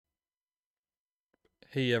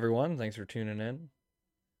Hey everyone, thanks for tuning in.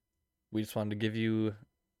 We just wanted to give you,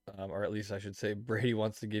 or at least I should say, Brady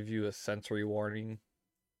wants to give you a sensory warning.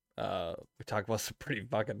 We talk about some pretty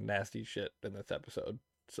fucking nasty shit in this episode,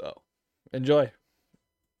 so enjoy.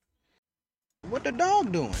 What the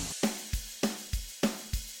dog doing?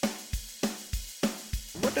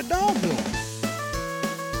 What the dog doing?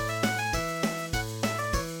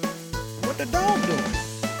 What the dog doing?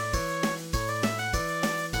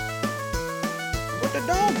 What the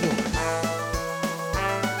dog doing?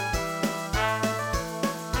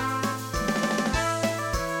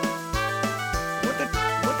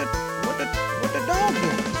 What the dog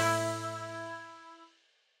doing?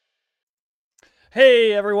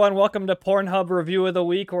 Hey everyone, welcome to Pornhub Review of the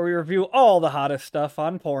Week, where we review all the hottest stuff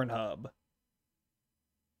on Pornhub.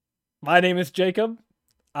 My name is Jacob.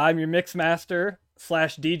 I'm your Mixmaster /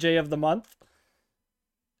 DJ of the month.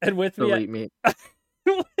 And with Delete me.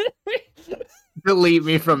 Delete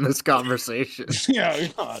me from this conversation. Yeah,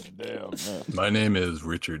 god damn. My name is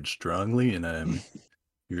Richard Strongley, and I'm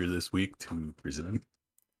here this week to present.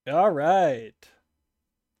 All right.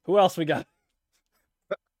 Who else we got?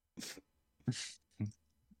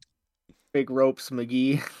 Big Ropes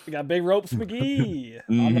McGee. We got Big Ropes McGee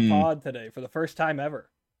on the pod today for the first time ever.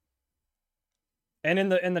 And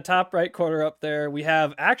in the top right corner up there, we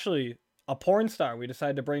have actually a porn star. We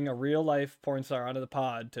decided to bring a real life porn star onto the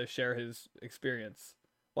pod to share his experience.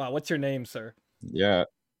 Wow, what's your name, sir? Yeah.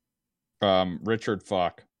 Richard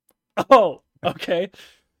Fuck. Oh, okay.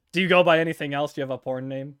 Do you go by anything else? Do you have a porn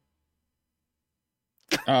name?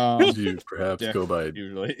 Do you perhaps Yeah, go by?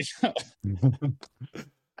 usually.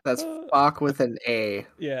 That's Fuck with an A.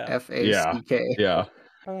 Yeah. F-A-C-K. Yeah.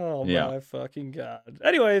 Oh Yeah. my fucking god.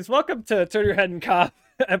 Anyways, welcome to Turn Your Head and Cough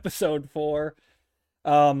episode 4.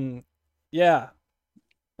 Yeah.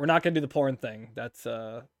 We're not gonna do the porn thing. That's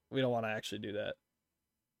we don't want to actually do that.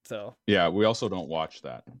 So Yeah, we also don't watch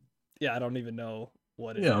that. yeah, I don't even know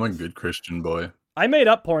what it is. Yeah, I'm a good Christian boy. I made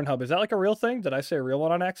up Pornhub. Is that like a real thing? Did I say a real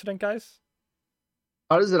one on accident, guys?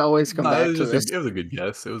 How does it always come No, back it was to just this? it was a good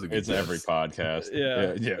guess. It was a good It's guess. every podcast.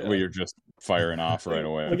 Yeah. We are just firing off right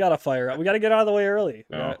away. We gotta fire up. We gotta get out of the way early.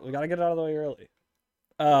 No. We gotta get out of the way early.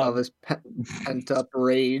 All this pent-up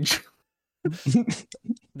rage.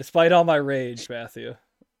 Despite all my rage, Matthew,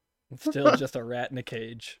 I'm still just a rat in a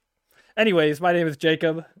cage. Anyways, my name is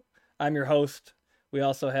Jacob. I'm your host. We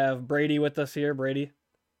also have Brady with us here. Brady.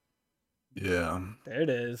 Yeah. There it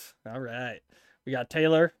is. All right. We got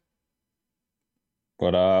Taylor.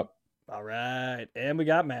 What up? All right. And we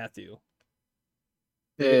got Matthew.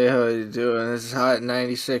 Hey, how you doing? This is Hot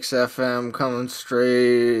 96 FM coming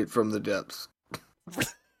straight from the depths.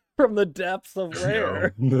 From the depths of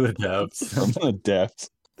where? No, the depths. From the depths.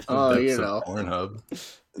 Oh, Depths you of know. Pornhub.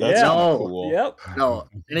 That's Yeah. not cool. Yep. No,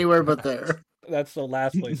 anywhere but there. That's the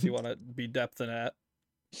last place you want to be depthing at.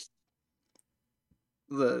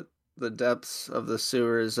 The depths of the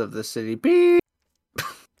sewers of the city. Beep.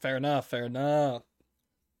 Fair enough. Fair enough.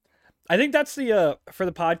 I think that's the for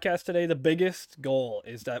the podcast today. The biggest goal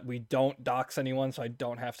is that we don't dox anyone, so I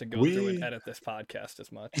don't have to go through and edit this podcast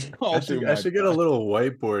as much. I'll I do should, my I should get a best. little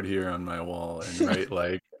whiteboard here on my wall and write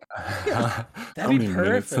like how be many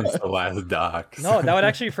minutes perfect. since the last docs. No, that would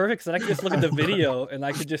actually be perfect because then I could just look at the video and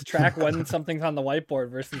I could just track when something's on the whiteboard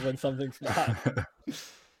versus when something's not.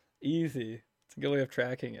 Easy. It's a good way of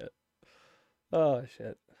tracking it. Oh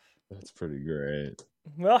shit. That's pretty great.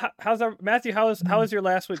 Well, how's our Matthew? How was your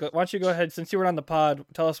last week? Why don't you go ahead, since you were on the pod?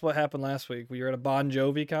 Tell us what happened last week. You were at a Bon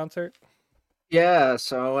Jovi concert. Yeah,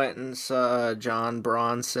 so I went and saw John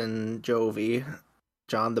Bronson Jovi.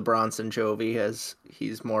 John the Bronson Jovi, as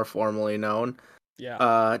he's more formally known.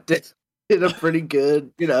 Yeah. Did a pretty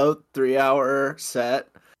good, 3-hour set.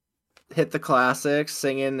 Hit the classics.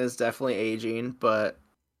 Singing is definitely aging, but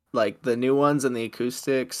like the new ones and the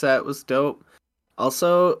acoustic set was dope.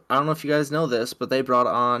 Also, I don't know if you guys know this, but they brought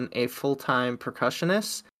on a full-time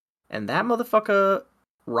percussionist, and that motherfucker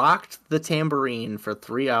rocked the tambourine for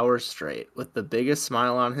 3 hours straight with the biggest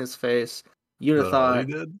smile on his face. You'd have thought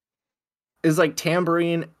he did? it's like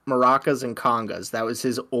tambourine, maracas, and congas. That was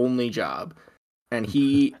his only job. And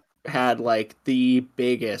he had like the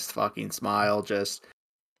biggest fucking smile, just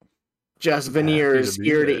veneers to be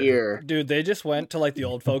ear to there. ear. Dude, they just went to like the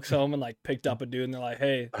old folks home and like picked up a dude and they're like,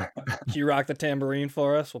 "Hey, can you rock the tambourine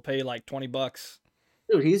for us? We'll pay you like $20."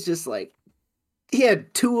 Dude, he's just like, he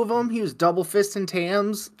had 2 of them. He was double fisting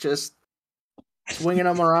tams, just swinging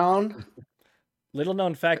them around. Little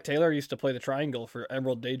known fact: Taylor used to play the triangle for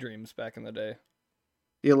Emerald Daydreams back in the day.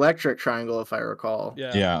 The electric triangle, if I recall.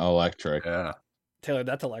 Yeah. Yeah, electric. Yeah. Taylor,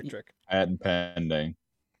 that's electric. Patent pending.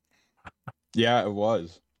 Yeah, it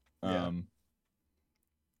was. Yeah.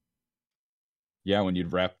 Yeah, when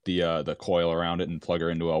you'd wrap the coil around it and plug her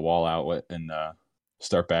into a wall outlet and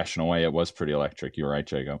start bashing away, it was pretty electric. You're right,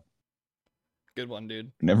 Jacob. Good one,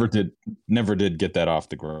 dude. Never did get that off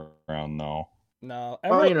the ground though. No,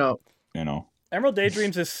 Well, Emerald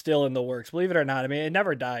Daydreams is still in the works. Believe it or not. I mean, it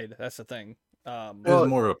never died. That's the thing. It Well, was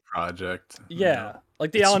more of a project. Yeah,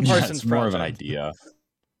 like the Alan Parsons It's more of an project. idea.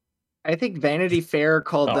 I think Vanity Fair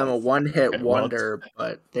called them a one-hit okay, well, wonder,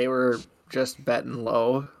 but they were just betting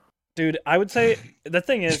low. Dude, I would say the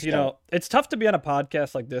thing is, you Yeah. know, it's tough to be on a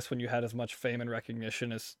podcast like this when you had as much fame and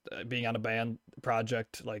recognition as being on a band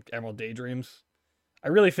project like Emerald Daydreams. I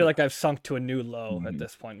really feel like I've sunk to a new low at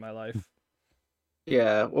this point in my life.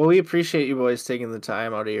 Yeah, well, we appreciate you boys taking the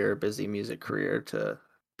time out of your busy music career to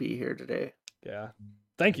be here today. Yeah.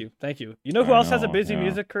 Thank you. You know who I else has a know, busy yeah.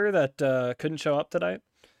 music career that couldn't show up tonight?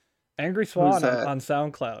 Angry Swan that? on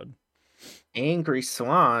SoundCloud. Angry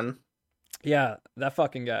Swan, Yeah, that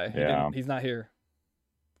fucking guy. Yeah. He's not here.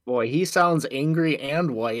 boy, he sounds angry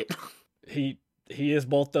and white. He is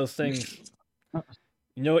both those things.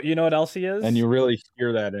 You know what else he is? And you really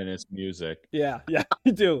hear that in his music. Yeah,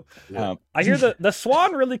 you do. Um, I hear the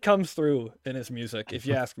swan really comes through in his music, if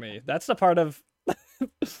you ask me. That's the part of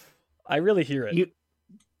I really hear it.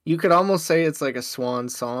 You could almost say it's like a swan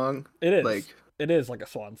song. It is. Like, It is like a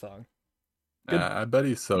swan song. Good. I bet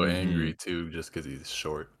he's so Mhm. angry too, just because he's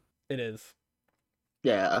short. It is.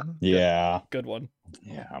 yeah, yeah. Good one.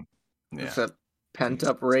 Yeah. Yeah. it's a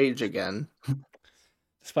pent-up rage again.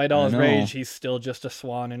 Despite all I his know. rage, he's still just a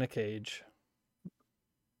swan in a cage.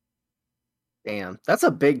 Damn, that's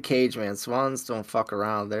a big cage, man. Swans don't fuck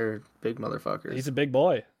around. They're big motherfuckers. He's a big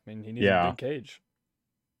boy. I mean, he needs a Yeah. big cage.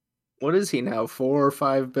 What is he now? 4 or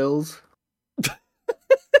 5 bills?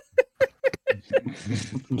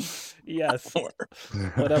 Yes.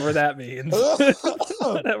 Whatever that means.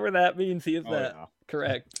 Whatever that means, he is Oh, that. yeah.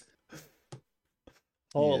 Correct. He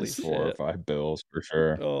Holy is 4 or shit. 5 bills for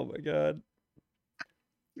sure. Oh my god.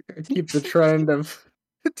 Keep the trend of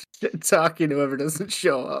talking to whoever doesn't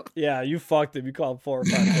show up. Yeah, you fucked him. You called him 4 or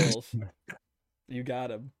 5 bills. You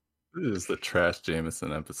got him. This is the trash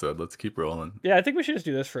Jameson episode. Let's keep rolling. Yeah, I think we should just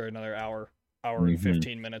do this for another hour and Mhm.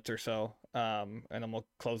 15 minutes or so. And then we'll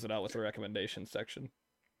close it out with the recommendation section.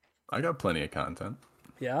 I got plenty of content.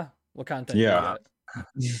 Yeah? What content Yeah.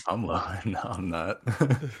 you I'm low. No, I'm not.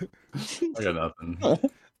 I got nothing. got?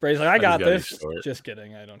 Bray's like, I just got gotta be this. short. Just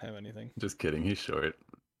kidding. I don't have anything. Just kidding. He's short.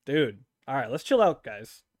 Dude. All right, let's chill out,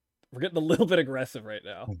 guys. We're getting a little bit aggressive right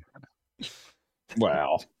now.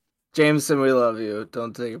 Wow. Jameson, we love you.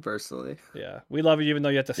 Don't take it personally. Yeah. We love you even though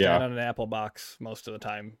you have to stand Yeah. on an apple box most of the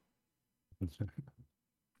time.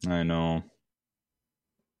 I know.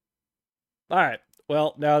 All right.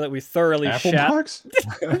 Well, now that we thoroughly Apple shat... box?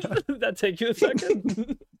 that take you a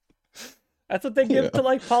second? That's what they give Yeah. to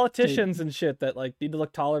like politicians and shit that like need to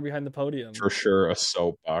look taller behind the podium. For sure, a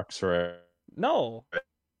soapbox, right? No.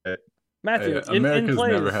 Hey, Matthew, Hey, in America's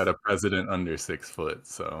plays. never had a president under 6 foot,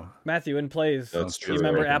 so Matthew, in plays. That's Do true. you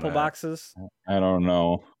remember Open apple that. boxes? I don't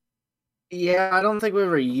know. Yeah, I don't think we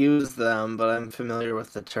ever used them, but I'm familiar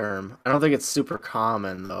with the term. I don't think it's super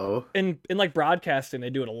common though. In like broadcasting, they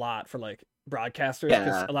do it a lot for like broadcasters because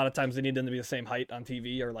Yeah. a lot of times they need them to be the same height on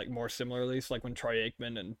TV or like more similarly. So like when Troy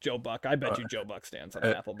Aikman and Joe Buck, I bet you Joe Buck stands on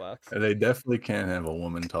an apple box. they definitely can't have a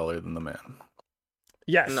woman taller than the man.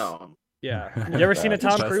 Yes. No. Yeah. You ever seen a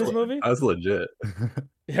Tom That's Cruise le- movie? That's legit.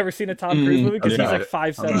 You ever seen a Tom Cruise movie? Because Yeah. he's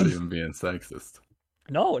like 5'7". I'm not even being sexist.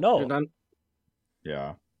 No. Dude,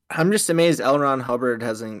 Yeah. I'm just amazed L. Ron Hubbard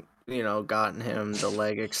hasn't, gotten him the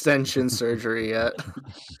leg extension surgery yet.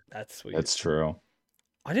 That's sweet. That's true.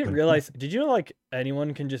 I didn't realize. Did you know like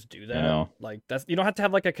anyone can just do that? know. Like that's you don't have to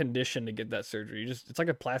have like a condition to get that surgery. It's like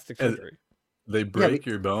a plastic Yeah, surgery. They break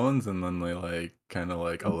your bones and then they like kind of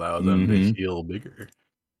like allow them to Mhm. heal bigger.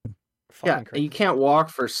 Yeah, Fucking crazy. you can't walk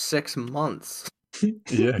for 6 months.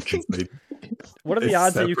 Yeah, because they What are the they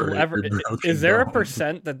odds that you can separate ever? your broken Is there a bones.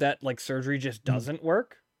 percent that like surgery just doesn't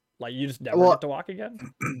work? Like you just never Well, get to walk again?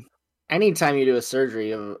 Anytime you do a surgery,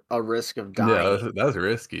 you have a risk of dying. Yeah, that's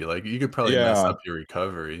risky. Like you could probably mess Yeah. up your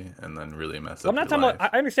recovery and then really mess Well, I'm up not your talking life.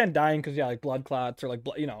 about. I understand dying because like blood clots or like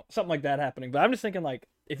something like that happening. But I'm just thinking like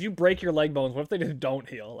if you break your leg bones, what if they just don't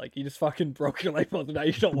heal? Like you just fucking broke your leg bones and now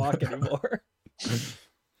you don't walk anymore.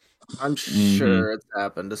 I'm sure it's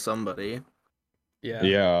happened to somebody. Yeah.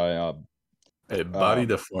 Yeah. Hey, body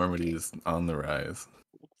deformity is on the rise.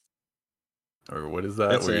 Or what is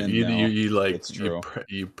that? It's Where in you now. like It's true.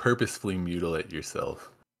 you purposefully mutilate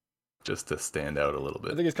yourself just to stand out a little I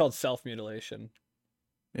bit. think it's called self mutilation.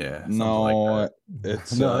 Yeah. something No, like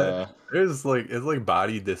it's No, There's like it's like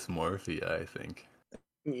body dysmorphia, I think.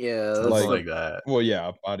 Yeah, Something Like- like that. well,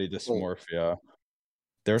 yeah, body dysmorphia.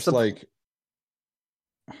 There's Sup- like,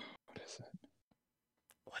 what is it?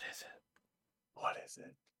 What is it? What is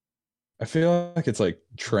it? I feel like it's like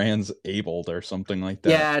trans-abled or something like that.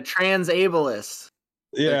 Yeah, trans-ableist.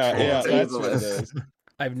 yeah, trans that's what it ableist. is.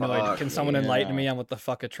 I have no idea. Fuck Can someone me. enlighten me Yeah. on what the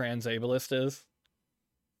fuck a trans-ableist is?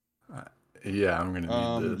 Yeah, I'm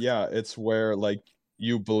gonna need this. Yeah, it's where like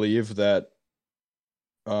you believe that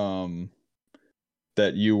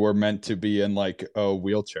that you were meant to be in like a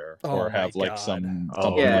wheelchair Oh or my have like God. something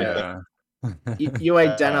Yeah. like that. You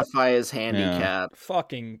identify as handicapped.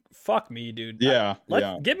 Fuck me, dude. Yeah,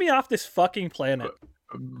 yeah. Get me off this fucking planet.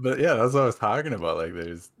 But yeah, that's what I was talking about. Like,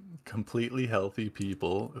 there's completely healthy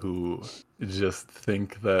people who just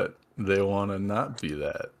think that they want to not be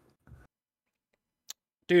that.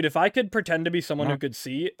 Dude, if I could pretend to be someone Yeah. who could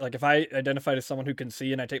see, like if I identified as someone who can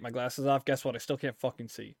see and I take my glasses off, guess what? I still can't fucking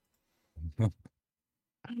see.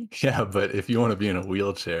 Yeah, but if you want to be in a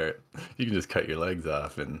wheelchair, you can just cut your legs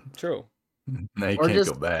off and True. now you Or can't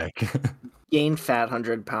just- go back. Gain fat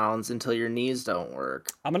 100 pounds until your knees don't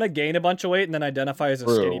work. I'm gonna gain a bunch of weight and then identify as a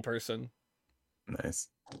True. skinny person. Nice.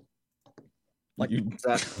 Like- Is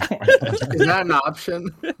that, is that an option?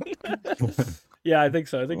 Yeah, I think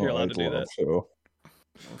so. I think you're Oh, allowed to I'd do that. love to.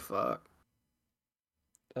 Oh, fuck.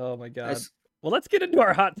 Oh my god. Nice. Well, let's get into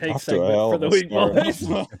our hot take Off to a segment hell for of the a week, start. boys.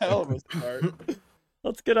 Hell of a start.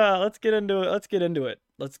 Let's get into it.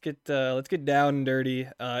 Let's get down and dirty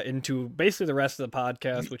into basically the rest of the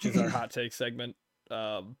podcast, which is our hot take segment.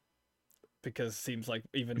 Because it seems like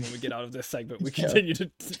even when we get out of this segment, we Yeah. continue to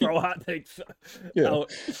throw hot takes Yeah.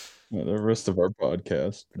 out. Yeah, the rest of our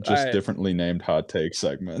podcast, just Alright. differently named hot take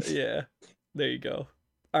segments. Yeah, there you go.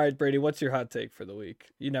 All right, Brady, what's your hot take for the week?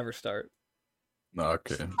 You never start.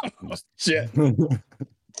 Okay. Shit.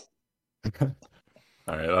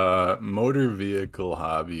 All right. Motor vehicle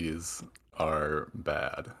hobbies are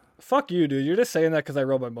bad. Fuck you, dude. You're just saying that because I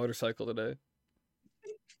rode my motorcycle today.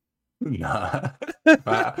 Nah.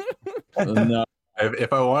 No.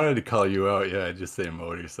 If I wanted to call you out, yeah, I'd just say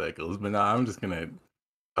motorcycles. But nah, I'm just gonna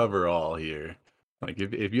cover all here. Like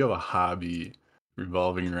if you have a hobby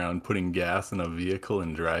revolving around putting gas in a vehicle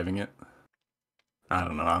and driving it, I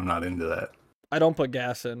don't know. I'm not into that. I don't put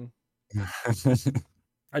gas in.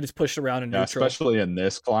 I just push around in Yeah, neutral. especially in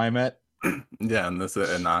this climate. Yeah, and that's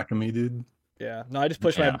an Akame, dude. Yeah. No, I just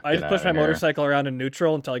push Yeah, my get outta here. motorcycle around in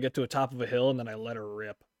neutral until I get to the top of a hill and then I let her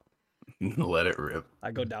rip. Let it rip.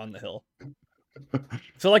 I go down the hill.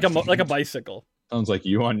 So like a bicycle. Sounds like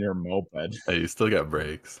you on your moped. Hey, you still got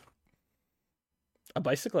brakes. A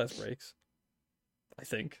bicycle has brakes. I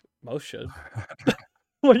think most should.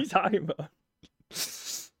 What are you talking about?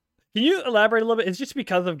 Can you elaborate a little bit? It's just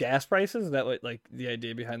because of gas prices? Is that what like the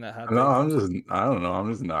idea behind that hot No, take? I don't know. I'm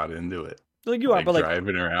just not into it. Like you are, Like but like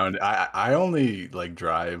driving around. I only like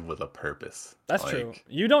drive with a purpose. that's Like, true.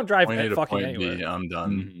 You don't drive Point A to fucking point anywhere. B, I'm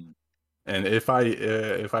done. Mhm. And if I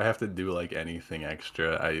have to do like anything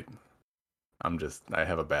extra, I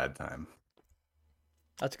have a bad time.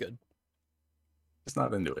 That's good. Just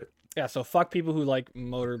not into it. Yeah, so fuck people who like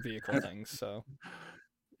motor vehicle things. So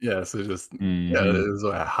Yeah, so just Mhm. yeah, it is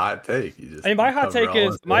a hot take. You just I mean, my hot cover take all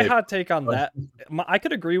is of my it. hot take on that. I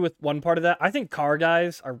could agree with one part of that. I think car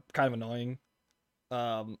guys are kind of annoying.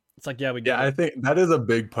 It's like yeah, we get Yeah, it. I think that is a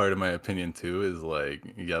big part of my opinion too. Is like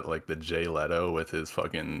you got like the Jay Leto with his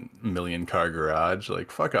fucking million car garage. Like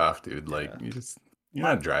fuck off, dude. Like Yeah. you're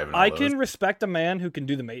not driving. All I those. can respect a man who can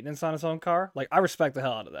do the maintenance on his own car. Like I respect the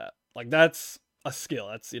hell out of that. Like that's a skill.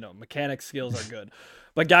 That's mechanic skills are good.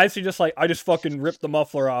 But guys who just like I just fucking ripped the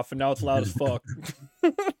muffler off and now it's loud as fuck.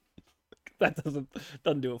 That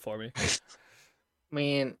doesn't do it for me. I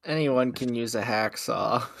mean, anyone can use a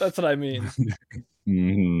hacksaw. That's what I mean.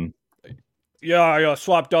 Mhm. Yeah, I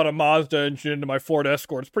swapped out a Mazda engine into my Ford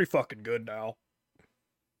Escort. It's pretty fucking good now.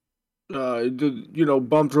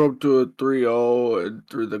 Bumped her up to a 3.0 and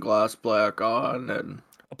threw the glass black on, and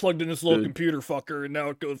I plugged in this little Dude. computer fucker and now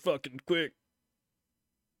it goes fucking quick.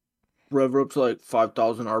 rev her up to like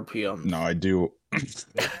 5,000 RPM. No, I do.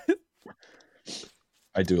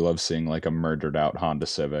 I do love seeing like a murdered out Honda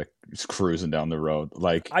Civic just cruising down the road.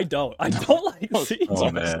 Like, I don't like see.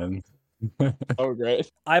 Oh man. oh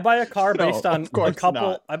great. I buy a car No, based on of course a couple.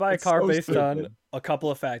 not. I buy a It's car so based on stupid. a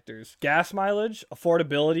couple of factors: gas mileage,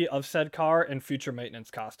 affordability of said car, and future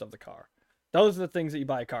maintenance cost of the car. Those are the things that you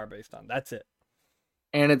buy a car based on. That's it.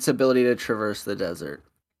 And its ability to traverse the desert.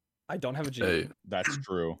 I don't have a Jeep. Hey, That's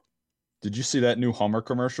true. Did you see that new Hummer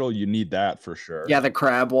commercial? You need that for sure. Yeah, the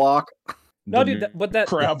crab walk. No, The dude, new but that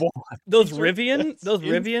crab walk. those These are Rivian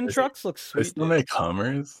insane. trucks look they sweet. still Dude. make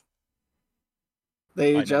Hummers.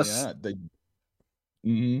 They I know, just yeah, they.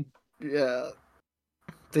 Mhm. yeah.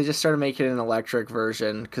 They just started making an electric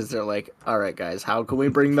version because they're like, all right, guys, how can we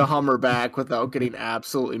bring the Hummer back without getting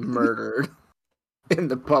absolutely murdered in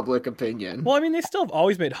the public opinion? Well, I mean, they still have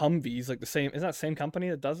always made Humvees like the same. Is that the same company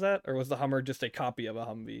that does that, or was the Hummer just a copy of a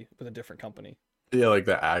Humvee with a different company? Yeah, like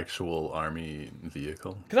the actual army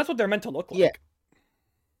vehicle. Because that's what they're meant to look like.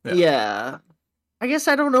 Yeah. I guess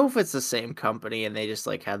I don't know if it's the same company and they just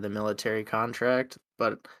like had the military contract,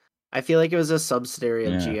 but I feel like it was a subsidiary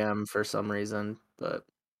of GM for some reason. But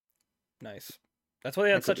nice. That's why they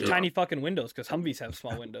had That could such be tiny fucking windows, because Humvees have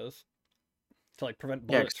small windows to like prevent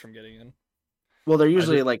bullets from getting in. Well, they're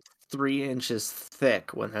usually like 3 inches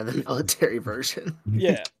thick when they're the military version.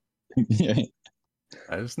 Yeah. Yeah.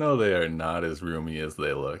 I just know they are not as roomy as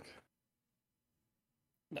they look.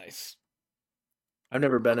 Nice. I've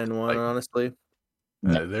never been in one, Like- honestly.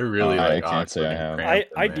 They're really I like can't say awkward I and have.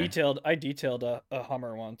 cramped I in there. detailed a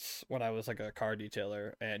Hummer once when I was like a car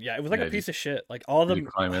detailer, and yeah, it was like Yeah, a did piece of shit. Like all Did the you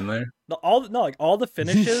climb in there? all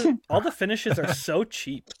the finishes are so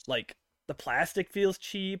cheap. Like the plastic feels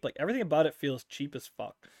cheap. Like everything about it feels cheap as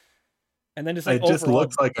fuck. And then just like It just overall,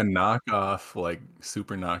 looks like a knockoff, like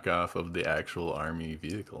super knockoff of the actual army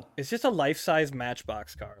vehicle. it's just a life-size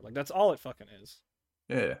Matchbox car. Like that's all it fucking is.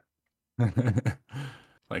 Yeah.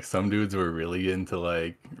 Like some dudes were really into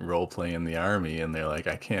like role playing in the army, and they're like,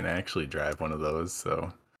 I can't actually drive one of those, so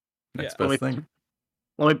next Yeah. best thing.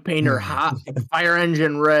 Let me paint her hot fire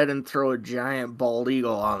engine red and throw a giant bald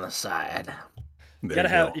eagle on the side. You gotta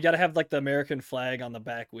have like the American flag on the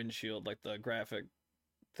back windshield, like the graphic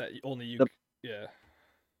that only you. Yeah.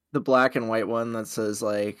 The black and white one that says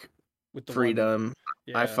like With the freedom.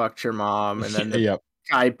 One, I yeah. fucked your mom, and then the Yep.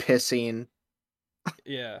 guy pissing.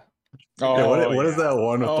 Yeah. Yeah, what Oh, is that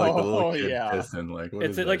one with like the little Oh, kid yeah. pissing? Like, what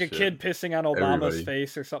It's is like that a shit? kid pissing on Obama's Everybody.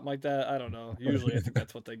 face or something like that. I don't know. Usually, I think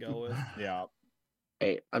that's what they go with. Yeah.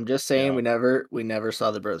 Hey, I'm just saying Yeah. we never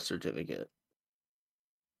saw the birth certificate.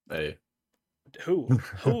 Hey, Who?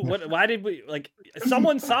 What? Why did we like?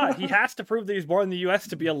 Someone saw it. He has to prove that he's born in the U.S.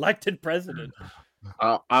 to be elected president.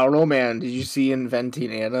 I don't know, man. Did you see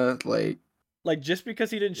Inventing Anna? Like just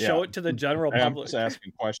because he didn't show Yeah. it to the general I'm public. just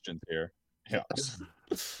asking questions here. Yeah.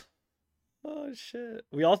 Oh shit!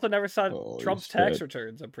 We also never saw Holy Trump's tax shit.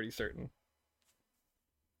 returns. I'm pretty certain.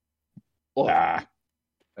 Ah.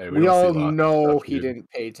 hey, we don't see all lots of know stuff, he dude. didn't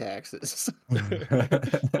pay taxes.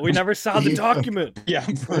 We never saw the document. Yeah,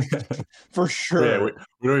 for sure. Yeah,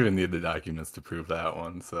 we don't even need the documents to prove that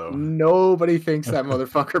one. So Nobody thinks that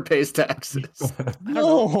motherfucker pays taxes.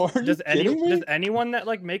 No, are you Does kidding me? does anyone that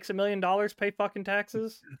like makes $1 million pay fucking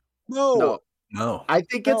taxes? No, no, I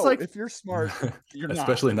think it's No, like if you're smart, you're not.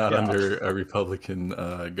 especially not Yeah. under a Republican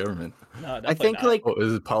government. No, I definitely think not. like Oh, this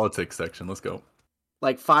is politics section. Let's go.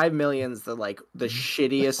 5 million's the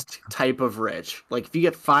shittiest type of rich. Like if you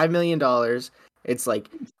get $5 million, it's like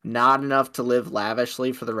not enough to live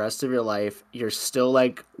lavishly for the rest of your life. You're still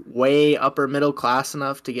like way upper middle class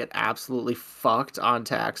enough to get absolutely fucked on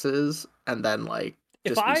taxes, and then like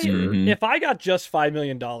If just be I screwed. Mhm. if I got just $5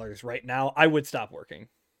 million right now, I would stop working.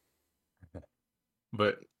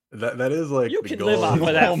 But that is like You the can goal. live off of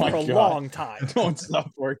that Oh my for a God. long time. Don't stop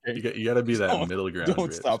working. You got to be that Don't- middle ground. Don't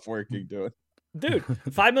rich. stop working, dude. Dude,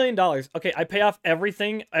 $5 million. Okay, I pay off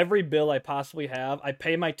everything, every bill I possibly have. I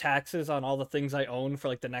pay my taxes on all the things I own for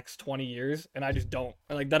like the next 20 years, and I just don't.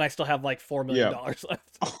 And, like then I still have like $4 million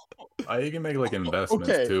left. You can make like investments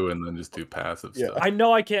Okay. too, and then just do passive Yeah. stuff. I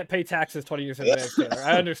know I can't pay taxes 20 years in advance, Taylor.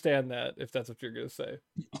 I understand that if that's what you're gonna say.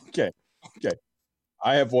 Okay.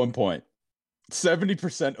 I have 1 point.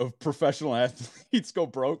 70% of professional athletes go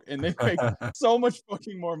broke, and they make so much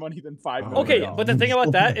fucking more money than $5 million. Okay, but the thing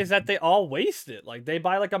about that is that they all waste it. Like they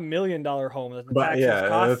buy like $1 million home that the But taxes yeah, the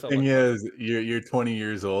cost so thing much. is, you're 20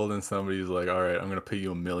 years old, and somebody's like, "All right, I'm gonna pay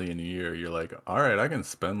you $1 million a year." You're like, "All right, I can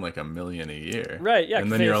spend like $1 million a year." Right? Yeah. And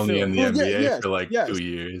 'cause then they you're only in assume. the Well, yeah, NBA yes, for like yes. 2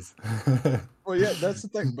 years. Well, yeah, that's the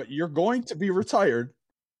thing. But you're going to be retired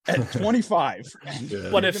at 25. Yeah. But You're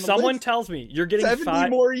if gonna someone live tells me you're getting 70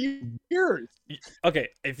 more years. okay,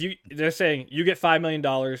 they're saying you get $5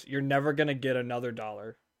 million, you're never gonna get another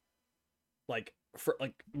dollar. Like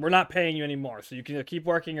we're not paying you anymore, so you can either keep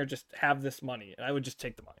working or just have this money. And I would just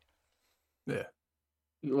take the money.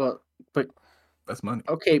 Yeah, Well, but that's money.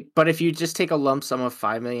 okay, but if you just take a lump sum of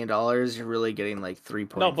 $5 million, you're really getting like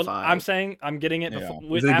 3.5. No, but I'm saying I'm getting it Yeah. before, Is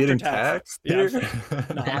with it after getting taxes. taxed? Yeah, I'm dude? saying-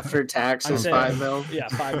 no. after taxes, saying- 5 mil. Yeah,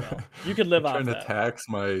 5 mil. You could live I'm off trying to that. tax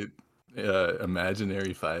my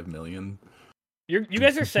imaginary 5 million. You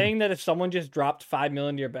guys are saying that if someone just dropped $5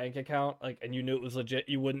 million to your bank account, like, and you knew it was legit,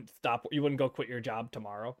 you wouldn't go quit your job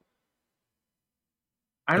tomorrow.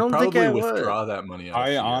 I I'd don't think probably I would. withdraw that money out of I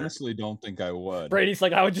fear. honestly don't think I would. Brady's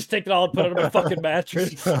like, I would just take it all and put it on my fucking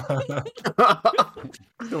mattress. Don't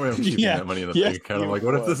worry, I'm keeping Yeah, that money in the yes, bank account. I'm you like,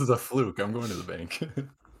 what if would. this is a fluke? I'm going to the bank.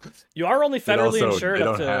 You are only But federally also, insured they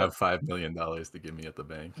up don't to have $5 million to give me at the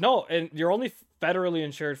bank. no, and you're only federally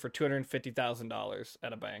insured for $250,000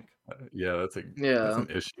 at a bank, Yeah, that's Yeah. an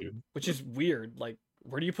issue. which is weird. Like,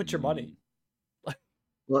 where do you put your money?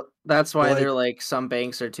 Well, that's why Like- they're like some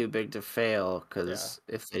banks are too big to fail because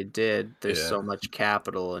if they did, there's Yeah. so much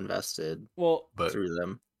capital invested Well, But through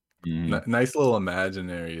them. nice little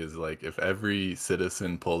imaginary is like if every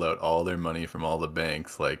citizen pulled out all their money from all the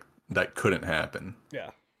banks, like that couldn't happen.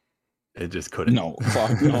 yeah. It just couldn't. No,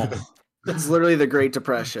 fuck no. It's literally the Great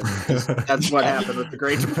Depression. That's what happened with the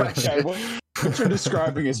Great Depression. Yeah, what you're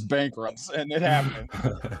describing is bank runs, and it happened.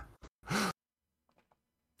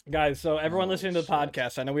 Guys, so everyone Oh, listening to the shit.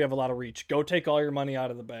 podcast, I know we have a lot of reach. Go take all your money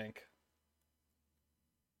out of the bank.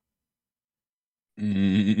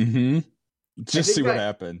 Mm-hmm. Just see think what I-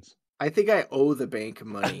 happens. I think I owe the bank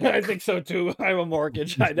money. I think so too. I have a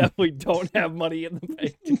mortgage. I definitely don't have money in the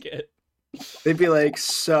bank to get. They'd be like,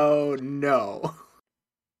 so no.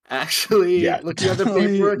 Actually, Yeah, looking at the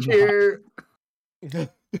definitely paperwork not. here.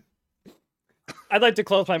 I'd like to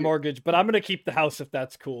close my mortgage, but I'm gonna keep the house if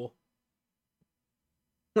that's cool.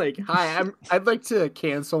 Like, hi, I'd like to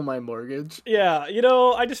cancel my mortgage. Yeah,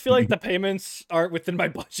 I just feel like the payments aren't within my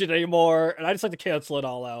budget anymore, and I just like to cancel it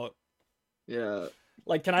all out. Yeah.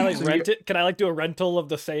 Like, can I like So rent it? Can I like do a rental of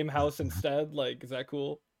the same house instead? Like, is that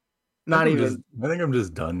cool? Not I even think I'm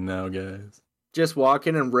just done now, guys. just walk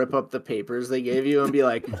in and rip up the papers they gave you and be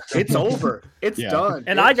like, it's over. It's Yeah. done.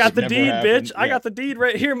 And I got the never deed, happened, bitch. I yeah. got the deed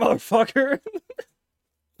right here, motherfucker.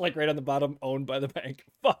 Like right on the bottom, owned by the bank.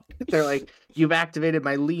 Fuck. They're like, you've activated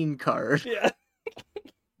my lien card. Yeah.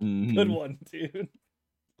 Mhm. Good one, dude.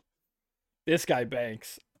 This guy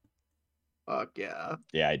banks. Fuck yeah.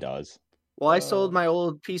 Yeah, he does. Well, I sold my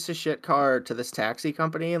old piece of shit car to this taxi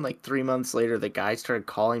company, and like 3 months later, the guy started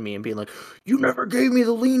calling me and being like, "You never gave me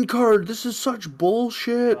the lien card. This is such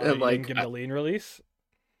bullshit." You and like, didn't give him the lien release.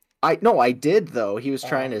 I did though. He was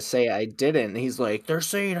trying Oh. to say I didn't. He's like, they're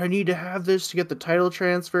saying I need to have this to get the title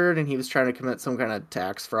transferred, and he was trying to commit some kind of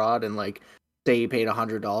tax fraud and like say he paid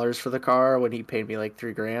 $100 for the car when he paid me like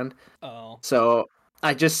 $3,000. Oh. So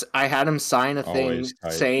I had him sign a thing Always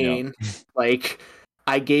tight, saying like,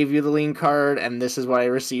 I gave you the lien card and this is what I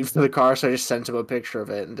received for the car. So I just sent him a picture of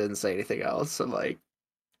it and didn't say anything else. I'm like,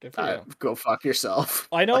 Good for you. go fuck yourself.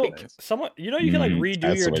 I know Like, someone. You can like redo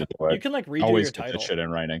That's your. the way to do it. You can like redo Always your put title. that shit in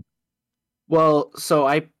writing. well, so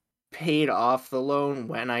I paid off the loan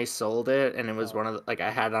when I sold it, and it was Oh. one of the, like I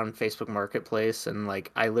had it on Facebook Marketplace, and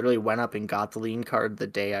like I literally went up and got the lien card the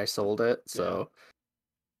day I sold it. So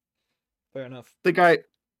Fair enough. the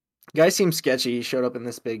guy seemed sketchy. He showed up in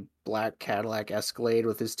this big black Cadillac Escalade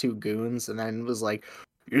with his two goons, and then was like,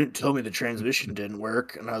 "You didn't tell me the transmission didn't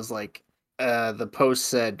work." And I was like, the post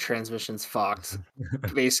said transmission's fucked."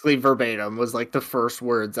 Basically verbatim was like the first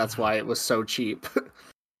words. That's why it was so cheap.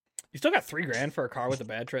 You still got $3,000 for a car with a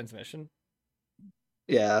bad transmission.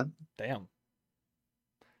 Yeah. Damn.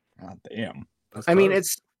 God damn. I mean,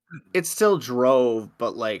 it still drove,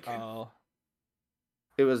 but like Oh.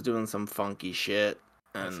 it was doing some funky shit,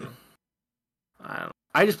 I and see.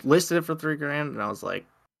 I just listed it for $3,000, and I was like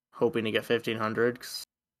hoping to get 1,500. 'Cause,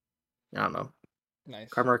 I don't know, Nice.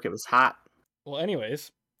 car market was hot. Well,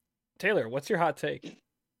 anyways, Taylor, what's your hot take?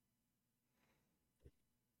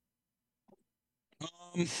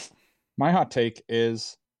 My hot take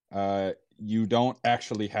is you don't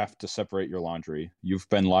actually have to separate your laundry. You've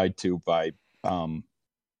been lied to by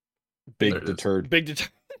big There it is. detergent Big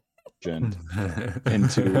detergent.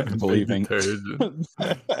 into Big believing. detergent.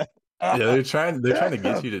 Yeah, they're trying to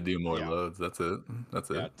get you to do more Yeah. loads. That's it. That's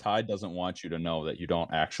it. Yeah, Tide doesn't want you to know that you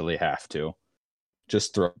don't actually have to.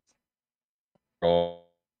 Just throw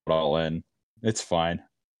it all in. It's fine.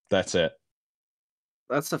 That's it.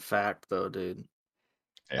 That's a fact, though, dude.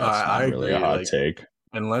 Yeah, it's not I really agree, a hot like- take.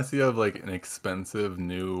 Unless you have like an expensive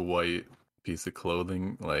new white piece of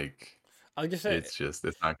clothing, like I'll just say, it's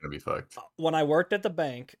not gonna be fucked. when I worked at the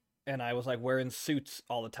bank and I was like wearing suits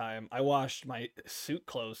all the time, I washed my suit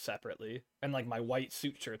clothes separately and like my white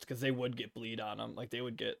suit shirts because they would get bleed on them. Like they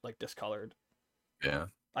would get like discolored. Yeah.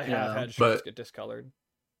 I have Yeah, had shirts but- get discolored.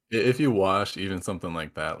 If you wash even something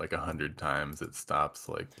like that like 100 times, it stops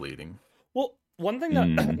like bleeding. Well, one thing that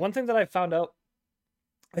Mm. one thing that I found out,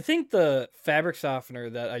 I think the fabric softener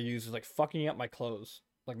that I use is like fucking up my clothes,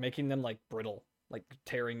 like making them like brittle, like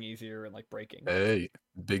tearing easier and like breaking. Hey,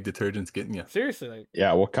 big detergent's getting you. Seriously, like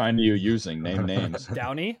Yeah, what kind are you using? Name names.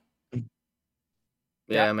 Downy.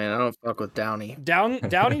 Yeah, man, I don't fuck with Downey.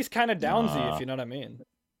 Downey's kind of downsy, Nah. if you know what I mean.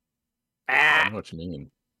 I don't know what you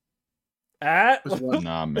mean.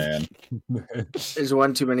 Nah, man. There's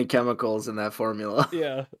one too many chemicals in that formula.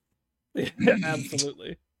 Yeah.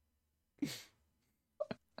 Absolutely.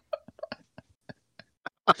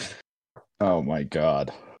 Oh my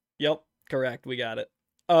god. Yep, correct. We got it.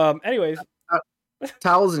 Anyways,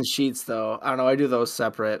 Towels and sheets, though, I don't know. I do those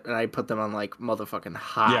separate, and I put them on like motherfucking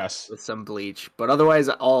hot Yes. with some bleach. But otherwise,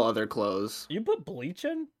 all other clothes. you put bleach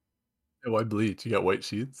in? Why bleach? You got white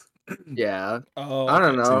sheets? Yeah, Oh, I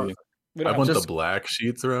don't okay. know. See, We I don't want have just- the black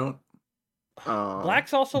sheets around.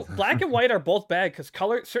 Black's also black and white are both bad because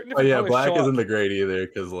certain Oh different yeah, colors black show up. isn't the great either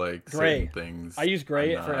because like Gray. certain things. I use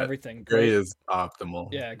gray are for not. everything. Gray is optimal.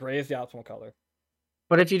 Yeah, gray is the optimal color.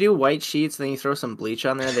 But if you do white sheets, then you throw some bleach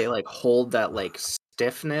on there, they like hold that like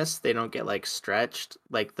stiffness. They don't get like stretched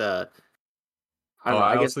like the. I Oh, don't know.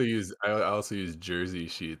 I I guess also use jersey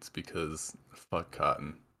sheets because fuck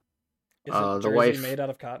cotton. Is the it jersey wife- made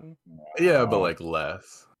out of cotton? Yeah, but like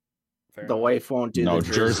less. Fair the enough. wife won't do No,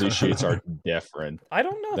 the jersey sheets are different. I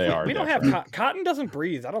don't know. They If are we don't have different. cotton. Doesn't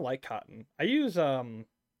breathe. I don't like cotton. I use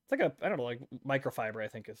it's like a I don't know, like microfiber. I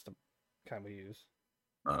think is the kind we use.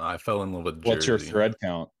 I fell in love with jersey. What's your thread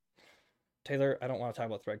count? Taylor, I don't want to talk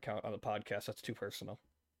about thread count on the podcast. That's too personal.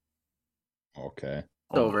 Okay.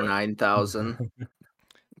 over boy. 9,000.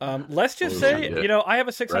 Let's just Oh, say, shit. you know, I have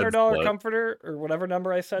a $600 slut. comforter or whatever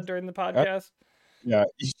number I said during the podcast. Yeah.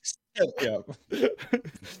 Yeah.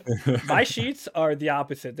 My sheets are the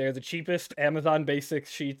opposite. They're the cheapest Amazon Basics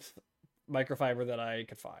sheets microfiber that I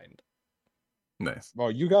could find. Nice. Well,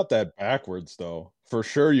 you got that backwards though. For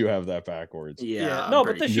sure, you have that backwards. Yeah. No,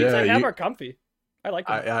 but the sheets Yeah, I have you- are comfy. I like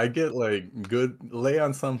them. I get like good lay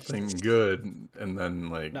on something good and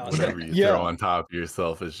then like No, whatever you Yeah. throw on top of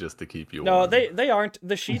yourself is just to keep you No, warm. they aren't.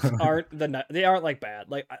 The sheets aren't they aren't like bad.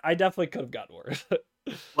 Like I definitely could have gotten worse.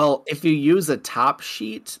 Well, if you use a top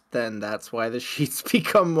sheet, then that's why the sheets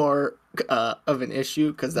become more of an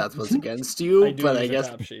issue because that's what's against you. I do But use I a guess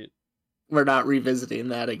top sheet. we're not revisiting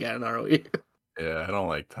that again, are we? Yeah, I don't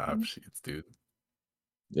like top sheets, dude.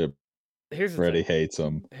 Yep. Here's the Freddie thing. hates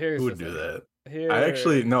them. Here's Who would the do thing. that? Here... I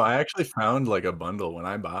actually found like a bundle when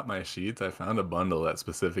I bought my sheets. I found a bundle that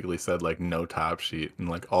specifically said like no top sheet, and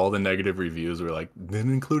like all the negative reviews were like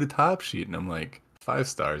didn't include a top sheet, and I'm like 5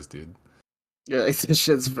 stars, dude. Yeah, like, this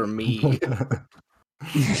shit's for me.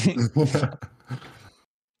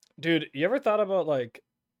 Dude, you ever thought about like,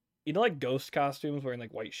 you know, like ghost costumes wearing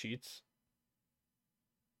like white sheets?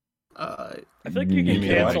 I I feel like you You get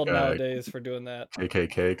mean canceled like, nowadays for doing that.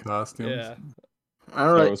 KKK costumes. Yeah. don't I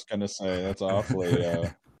really, was gonna say that's awfully.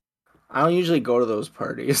 I don't usually go to those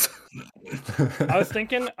parties. I was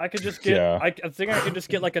thinking I could just get. Yeah. I think I could just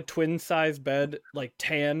get like a twin size bed, like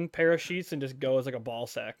tan pair of sheets, and just go as like a ball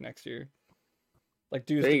sack next year. Like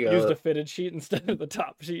There you use go. the fitted sheet instead of the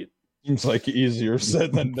top sheet. Seems like easier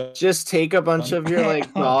said than done. Just take a bunch of your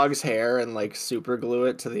like dog's hair and like super glue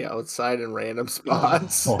it to the outside in random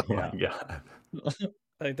spots. Oh my god.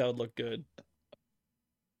 I think that would look good.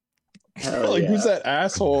 Hell Like yeah. who's that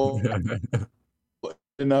asshole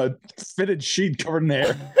in a fitted sheet covered in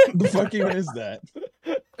hair? What the fuck even is that?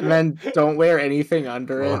 And then don't wear anything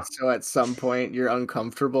under Oh. it, so at some point you're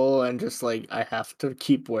uncomfortable and just like I have to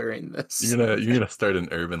keep wearing this. You're gonna start an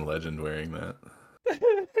urban legend wearing that.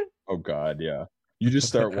 Oh god, yeah. You just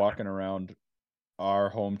start walking around our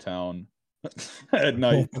hometown at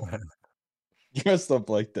night dressed up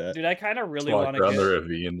like that. Dude, I kind of really Walk want to around the get.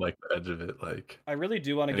 ravine like the edge of it, like I really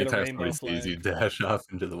do want to get a anytime rainbow somebody sees you, flag. dash off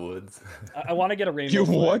into the woods. I want to get a rainbow You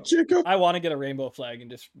flag. what, Jacob? I want to get a rainbow flag and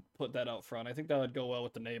just put that out front. I think that would go well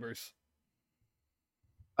with the neighbors.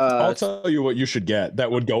 I'll tell you what you should get. That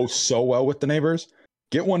would go so well with the neighbors.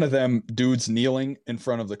 Get one of them dudes kneeling in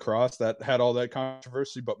front of the cross that had all that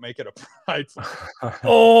controversy, but make it a pride flag.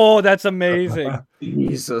 Oh, that's amazing.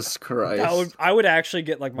 Jesus Christ. I would actually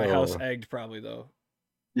get like my house Oh. egged probably though.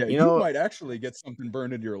 Yeah, You you know- might actually get something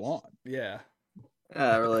burned into your lawn. Yeah.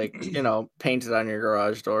 Or like, paint it on your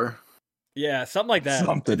garage door. Yeah, something like that.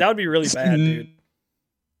 Something. That would be really bad, dude.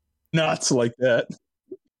 Nuts like that.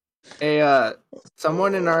 Hey,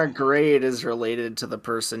 someone in our grade is related to the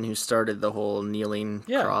person who started the whole kneeling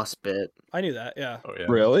Yeah. cross bit. I knew that, yeah. Oh yeah.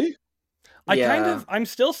 Really? I'm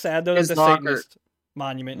still sad though that His the locker- Satanist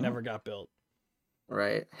monument never got built.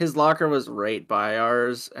 Right. His locker was right by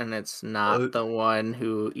ours, and it's not Well, the one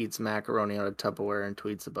who eats macaroni out of Tupperware and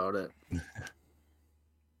tweets about it.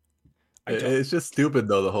 I don't- It's just stupid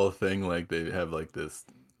though, the whole thing. Like they have like this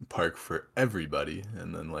park for everybody,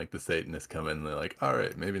 and then like the Satanists come in and they're like, all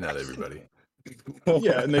right, maybe not everybody.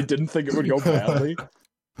 Yeah, and they didn't think it would go badly.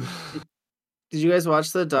 Did you guys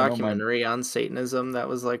watch the I know my- documentary on Satanism that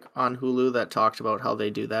was like on Hulu that talked about how they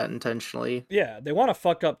do that intentionally? Yeah, they want to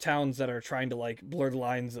fuck up towns that are trying to like blur the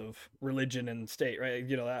lines of religion and state, right?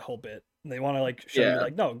 You know, that whole bit. They want to like show you Yeah.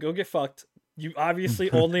 like, no, go get fucked. You obviously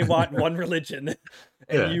only want one religion, and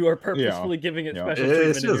Yeah. you are purposefully giving it special treatment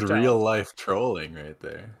It's in your just town. real life trolling right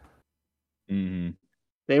there. Mhm.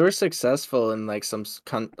 They were successful in like some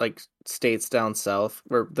like states down south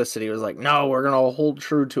where the city was like, no, we're gonna hold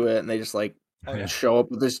true to it, and they just like Oh, yeah. show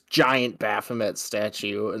up with this giant Baphomet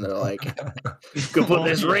statue, and they're like, go put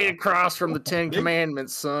this right across from the Ten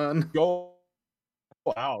Commandments, son. Go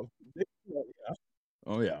out.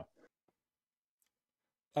 Oh yeah.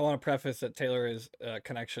 I want to preface that Taylor has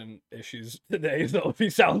connection issues today, so if he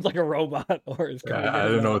sounds like a robot or is coming I in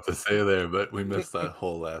don't and know out- what to say there, but we missed that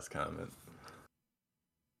whole last comment.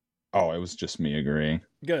 Oh, it was just me agreeing.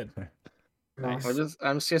 Good. Nice. I'm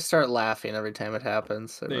just gonna start laughing every time it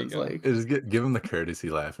happens. There you Everyone's go. like, Just give him the courtesy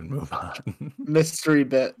laugh and move on. mystery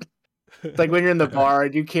bit. It's like when you're in the bar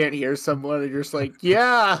and you can't hear someone, and you're just like,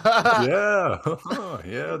 yeah, Yeah,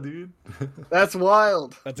 yeah, dude. that's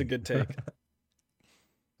wild. That's a good take.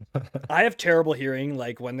 I have terrible hearing,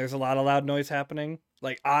 like when there's a lot of loud noise happening.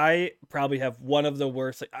 Like I probably have one of the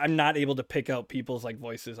worst. Like, I'm not able to pick out people's like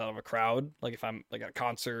voices out of a crowd. Like if I'm like at a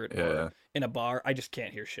concert Yeah. or in a bar, I just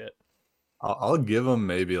can't hear shit. I'll give him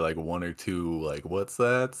maybe like one or two like what's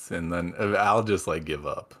that, and then I'll just like give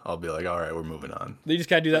up. I'll be like, all right, we're moving on. You just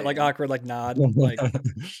gotta do that like awkward like nod, like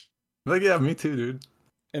Like yeah, me too, dude.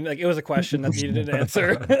 and like it was a question that needed an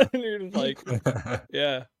answer. And you're just like,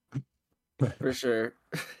 yeah. For sure.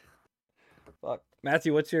 Fuck.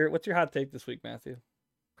 Matthew, what's your hot take this week, Matthew?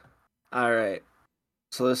 All right.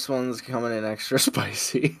 So this one's coming in extra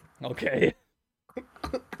spicy. Okay.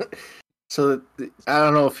 So I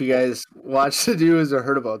don't know if you guys watched the news or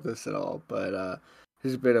heard about this at all, but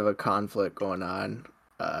there's a bit of a conflict going on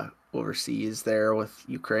overseas there with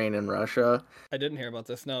Ukraine and Russia. I didn't hear about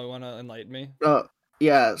this. No, you wanna enlighten me?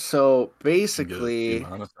 Yeah, so Get it basically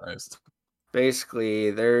demonetized.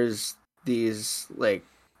 there's these like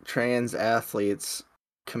trans athletes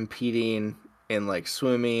competing in like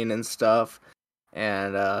swimming and stuff,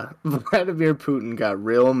 and Vladimir Putin got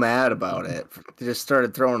real mad about it. He just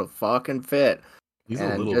started throwing a fucking fit. He's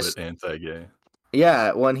and a little just- bit anti-gay.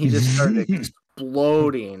 Yeah, when he just started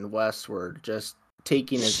exploding westward, just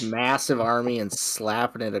taking his massive army and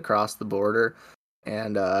slapping it across the border.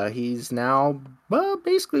 And he's now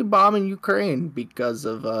basically bombing Ukraine because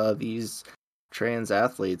of these trans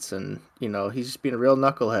athletes. And, you know, he's just being a real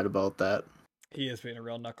knucklehead about that. He is being a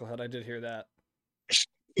real knucklehead. I did hear that.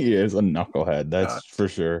 He is a knucklehead, that's for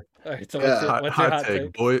sure. All right, so Yeah. what's your hot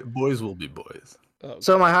take? Boys will be boys. Oh,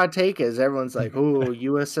 So my hot take is everyone's like, "Oh,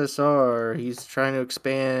 USSR, he's trying to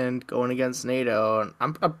expand, going against NATO." And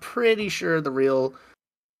I'm pretty sure the real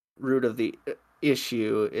root of the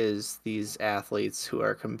issue is these athletes who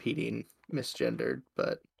are competing misgendered.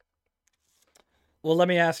 But well, let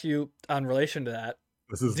me ask you on relation to that.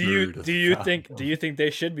 This is Do you rude as do you fuck. think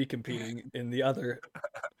they should be competing in the other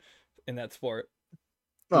in that sport?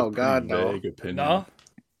 oh Pretty god, no, vague opinion. No.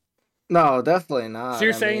 no, definitely not. So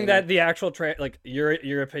you're I saying mean, that the actual like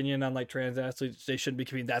your opinion on like trans athletes, they shouldn't be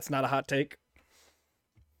competing. That's not a hot take.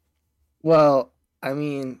 Well, I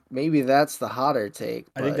mean, maybe that's the hotter take.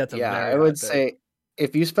 I think but that's a yeah. very I would hot take. say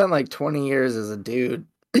if you spent like 20 years as a dude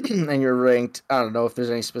and you're ranked, I don't know if there's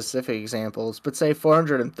any specific examples, but say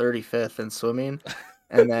 435th in swimming,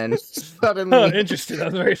 and then Oh, suddenly, interesting.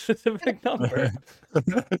 That's a very specific number. Are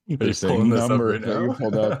you Interesting pulling this up number right that you now?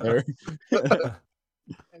 pulled out there.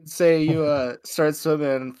 and say you start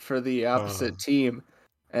swimming for the opposite team,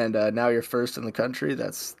 and now you're first in the country,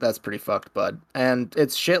 that's pretty fucked, bud. And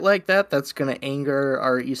it's shit like that that's gonna anger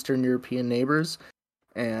our Eastern European neighbors.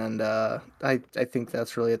 And I think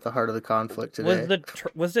that's really at the heart of the conflict today.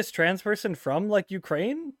 Was this trans person from like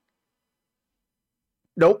Ukraine?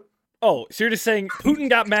 Nope. Oh, so you're just saying Putin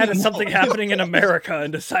got mad at something happening in America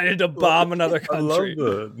and decided to bomb another I love country?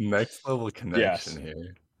 the next level connection Yes.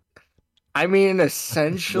 here. I mean, This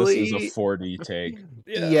essentially, is a 4D take.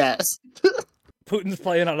 Yeah. yes. Putin's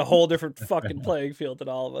playing on a whole different fucking playing field than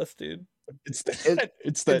all of us, dude. It's that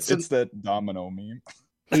it's it's that domino meme.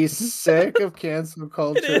 He's sick of cancel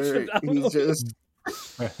culture. phenomenal. He's just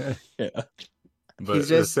Yeah. But he's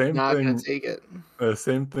the just same not thing, gonna take it. the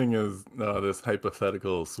same thing as this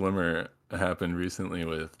hypothetical swimmer happened recently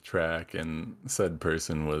with track, and said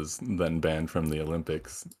person was then banned from the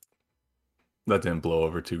Olympics. That didn't blow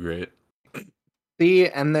over too great. See,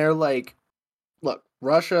 and they're like, look,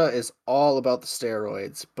 Russia is all about the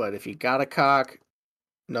steroids, but if you got a cock,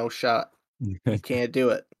 no shot. You can't do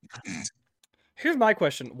it. Here's my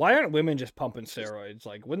question: why aren't women just pumping steroids?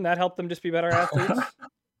 Like, wouldn't that help them just be better athletes?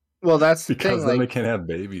 Well, that's the Because thing. then they Like, can't have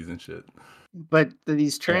babies and shit. but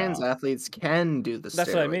these trans Yeah. athletes can do the steroids.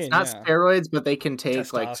 That's what I mean, Not yeah. steroids, but they can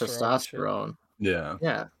take like Testosterone and shit. testosterone. Yeah.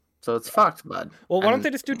 Yeah. So it's fucked, bud. Well, why don't And-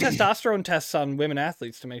 they just do testosterone tests on women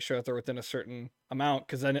athletes to make sure that they're within a certain amount?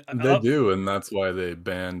 Because then They do, and that's why they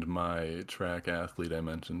banned my track athlete I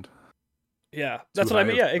mentioned. Yeah, that's Too what I high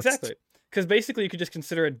mean. of Yeah, test. exactly. Because basically, you could just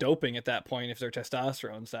consider it doping at that point if their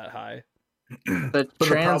testosterone's that high. The But the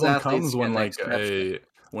trans problem athletes comes when get like exception.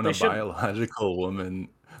 They a should- biological woman,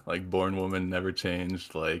 like born woman, never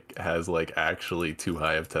changed, like has like actually too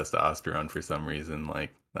high of testosterone for some reason.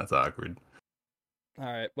 Like that's awkward. All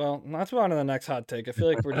right, well, let's move on to the next hot take. I feel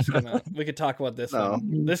like we're just gonna we could talk about this No.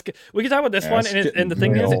 one. We could talk about this Yeah, one, it's and the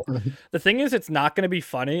getting thing is, it's not gonna be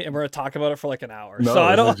funny, and we're gonna talk about it for like an hour. No, so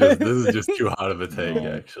I don't. this is just too hot of a take,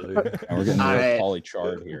 No. actually. And we're getting I- real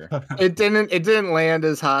polychard here. It didn't land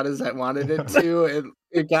as hot as I wanted it to.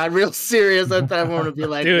 It got real serious at that moment to be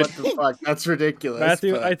like, Dude. what the fuck? That's ridiculous.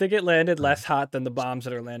 Matthew, but- I think it landed less hot than the bombs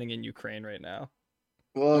that are landing in Ukraine right now.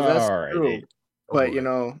 well, that's Alrighty. true. But boy. you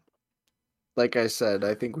know, like I said,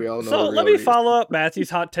 I think we all know. So the let real me follow up Matthew's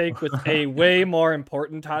hot take with a way more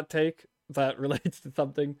important hot take that relates to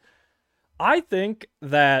something. I think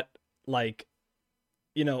that, like,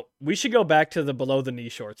 you know, we should go back to the below the knee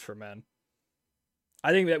shorts for men.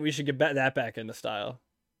 I think that we should get that back into style.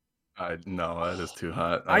 No, that is too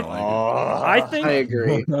hot. I- I don't like I I think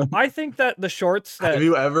agree. I think that the shorts it. that Have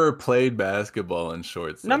you ever played basketball in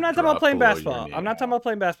shorts? No, I'm that not talking about drop playing below your basketball. knee? I'm not talking about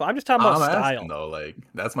playing basketball. I'm just talking about I'm style. asking, though, like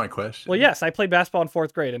that's my question. Well, yes, I played basketball in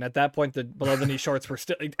 4th grade, and at that point, the below the knee shorts were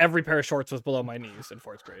still every pair of shorts was below my knees in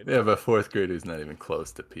 4th grade. Yeah, but fourth grade is not even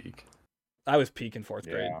close to peak. I was peak in 4th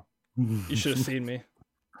grade. Yeah. You should have seen me.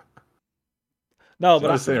 No, But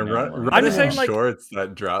but I'm saying, running I'm just saying, in like- shorts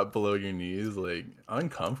that drop below your knees, like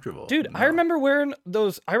uncomfortable. dude, I No. remember wearing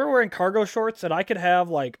those. I remember wearing cargo shorts, and I could have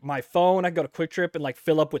like my phone. I could go to Quick Trip and like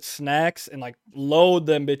fill up with snacks and like load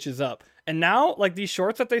them bitches up. And now, like these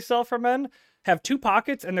shorts that they sell for men have 2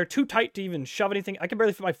 pockets, and they're too tight to even shove anything. I can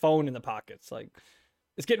barely fit my phone in the pockets. Like,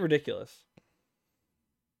 it's getting ridiculous.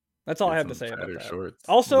 That's all I Get have to some say about tighter that. shorts.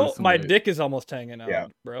 Also, Lose some my weight. dick is almost hanging out, Yeah.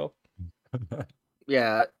 bro.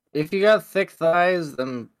 Yeah, if you got thick thighs,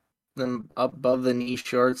 them above the knee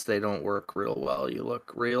shorts, they don't work real well. You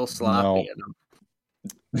look real sloppy in them.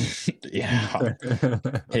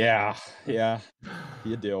 Yeah. Yeah.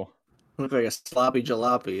 You do. Look like a sloppy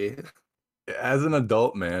jalopy. As an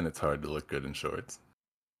adult man, it's hard to look good in shorts.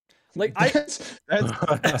 Like That's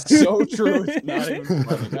so true. It's not even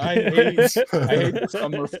funny. I hate this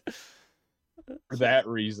summer for that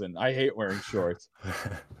reason. I hate wearing shorts.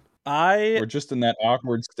 We're just in that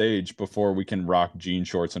awkward stage before we can rock jean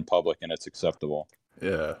shorts in public and it's acceptable.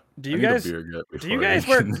 Yeah. Do I you need a guys beer gut do before you I guys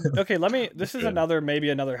wear can- okay, this is Good. maybe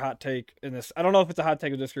another hot take in this. I don't know if it's a hot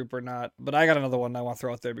take of this group or not, but I got another one I want to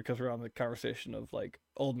throw out there because we're on the conversation of like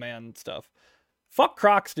old man stuff. Fuck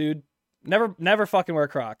Crocs, dude. Never fucking wear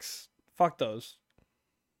Crocs. Fuck those.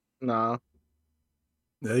 No.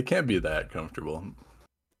 They can't be that comfortable.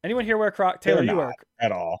 Anyone here wear Crocs? Taylor, They're you wear not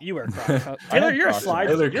at all. you wear Crocs. Huh? I Taylor, have you're a Crocs.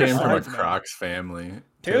 slides. Taylor you're a came from a slides man. Crocs family.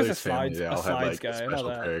 Taylor's a Taylor's family, slides- they a all have slides like guy, I a know special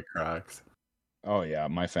that. pair of Crocs. Oh yeah,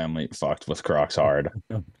 my family fucked with Crocs hard.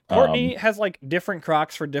 Courtney has like different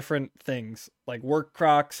Crocs for different things, like work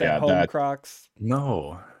Crocs and Yeah, home Crocs.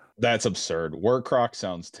 No. That's absurd. Work Crocs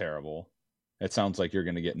sounds terrible. It sounds like you're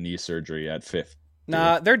gonna get knee surgery at 50.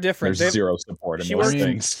 Nah, they're different. There's zero support in she those works-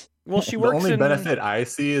 things. Well, she The works only in benefit I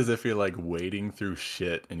see is if you're like wading through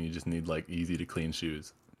shit and you just need like easy to clean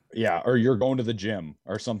shoes. Yeah, or you're going to the gym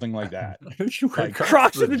or something like that. You wear Like,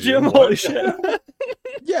 Crocs to in the gym. What? Holy shit!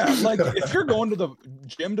 Yeah, like if you're going to the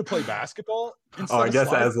gym to play basketball. Oh, I instead of guess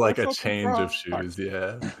slides, as like wear a fucking change of Crocs. shoes,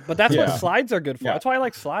 yeah. But that's what Yeah. slides are good for. Yeah. That's why I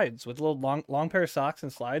like slides with a little long pair of socks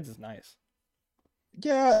and slides is nice.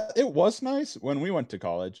 Yeah, it was nice when we went to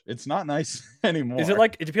college. It's not nice anymore. Is it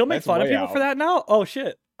like? Do people make That's fun of way people for out. that now? Oh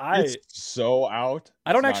shit! It's so out.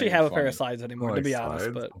 I don't It's not actually even have a pair of funny. slides anymore, to Like be honest.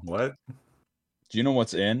 slides? But What? Do you know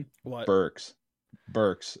what's in? what?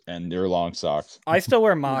 Burks, and their long socks. I still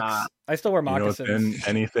wear mocks. Nah. I still wear You know what's moccasins. in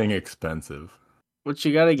anything expensive? What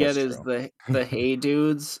you gotta get That's is true. the Hey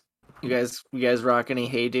Dudes. You guys rock any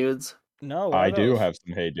Hey Dudes? No, what are I do those? have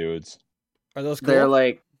some Hey Dudes. Are those cool? They're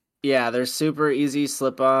like, yeah, they're super easy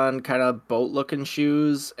slip-on, kind of boat-looking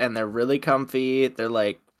shoes, and they're really comfy. They're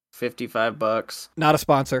like $55. Not a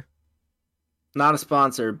sponsor. Not a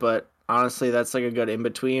sponsor, but honestly, that's like a good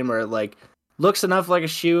in-between where it like looks enough like a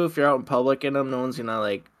shoe if you're out in public in them. No one's gonna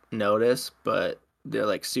like notice, but they're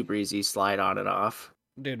like super easy, slide on and off.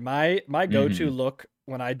 Dude, my go-to look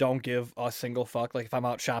when I don't give a single fuck. Like if I'm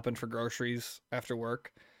out shopping for groceries after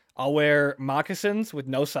work, I'll wear moccasins with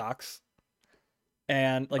no socks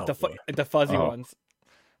and like the fuzzy ones,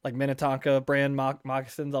 like Minnetonka brand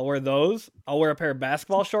moccasins. I'll wear those. I'll wear a pair of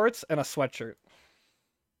basketball shorts and a sweatshirt.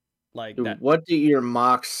 Like Dude, that. what do your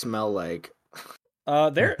mocks smell like?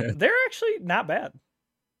 They're actually not bad.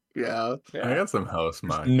 Yeah. I got some house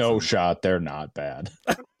mocks. No shot, they're not bad.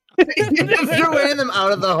 If you're wearing them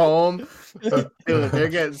out of the home, dude, they're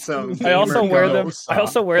getting some. I also wear them. goes. I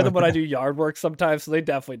also wear them when I do yard work sometimes, so they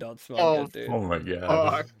definitely don't smell good, dude. Oh my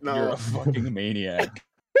god. Fuck, no. You're a fucking maniac.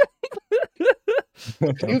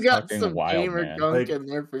 You got Fucking some wild, gamer man. gunk Like- in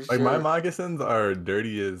there for sure. Like my moccasins are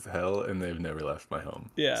dirty as hell, and they've never left my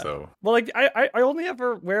home. Yeah. So Well, like I only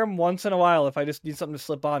ever wear them once in a while if I just need something to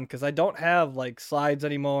slip on because I don't have like slides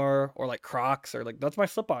anymore or like Crocs or like that's my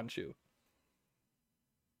slip-on shoe.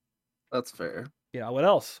 That's fair. Yeah. What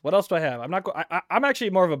else? What else do I have? I'm actually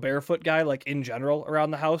more of a barefoot guy, like in general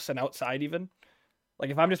around the house and outside even. Like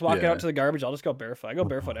if I'm just walking Yeah. out to the garbage, I'll just go barefoot. I go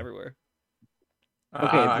barefoot everywhere.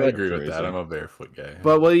 Okay, I but- agree with that. Crazy. I'm a barefoot guy.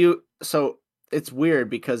 But will you? So it's weird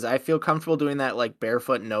because I feel comfortable doing that like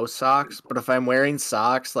barefoot, no socks. But if I'm wearing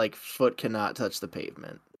socks, like foot cannot touch the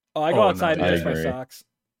pavement. Oh, I go Oh, no, outside in I just my agree. socks.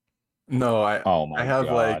 no, Oh my I have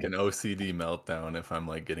like God. an OCD meltdown if I'm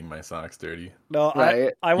like getting my socks dirty. No,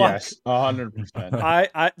 Right? I walk. Yes,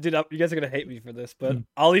 100%. Dude, you guys are gonna hate me for this, but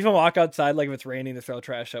I'll even walk outside like if it's raining to throw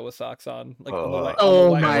trash out with socks on. Like on the way. Oh on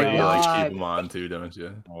the way my home. You like God. keep them on too, don't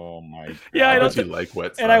you? Oh my God. Yeah, I I don't bet you like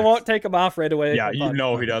wet socks. And I won't take them off right away. Yeah, you Fuck.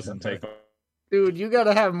 know he doesn't take Dude, you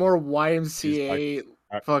gotta have more YMCA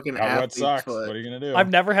fucking got wet athlete's socks. foot. What are you gonna do? I've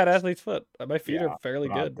never had athlete's foot. My feet Yeah, are fairly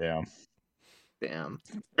good. Damn, Damn.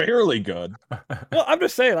 fairly good. Well, I'm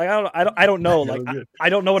just saying, like I don't know, like I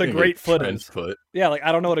don't know what a Take great foot trench is. foot. Yeah, like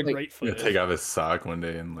I don't know what a Like, great You foot take is. off his sock one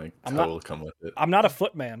day and like I'm toe not- will come with it. I'm not a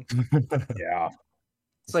foot man. Yeah,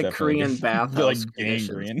 It's like definitely Korean feel bathhouse like conditions.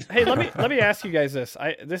 gangrene. Hey, let me ask you guys this.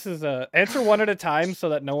 This is answer one at a time so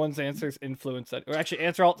that no one's answers influence that, or actually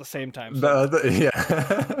answer all at the same time. So Yeah.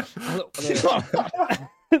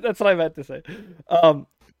 that's what I meant to say.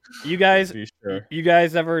 You guys, Be sure. you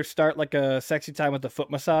guys ever start like a sexy time with a foot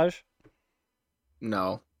massage?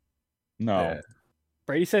 No. No. Yeah.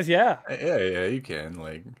 Brady says yeah. Yeah, you can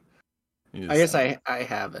like. You I guess just- I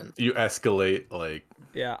haven't. You escalate like.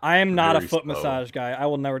 Yeah, I am not a Very foot slow. massage guy. I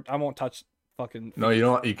won't touch fucking. No, you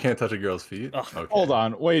don't. You can't touch a girl's feet. Ugh. Okay. Hold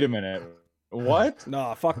on. Wait a minute. What?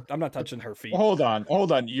 No, fuck. I'm not touching her feet. Hold on.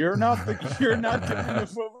 You're not giving the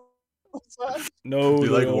foot massage? No, You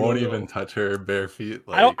like no, won't no. even touch her bare feet.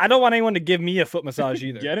 Like... I don't want anyone to give me a foot massage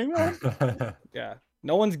either. Getting one? Yeah,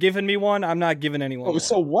 no one's giving me one. I'm not giving anyone. Oh, one.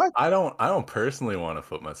 so what? I don't personally want a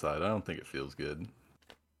foot massage. I don't think it feels good.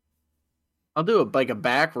 I'll do like a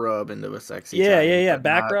back rub into a sexy Yeah, time, yeah. but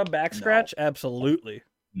Back not- rub, back no. scratch, absolutely.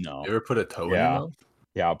 No. You ever put a toe in Yeah. your mouth?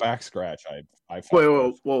 Yeah, back scratch. I fuck Wait,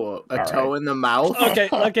 with. whoa. A All toe right. in the mouth?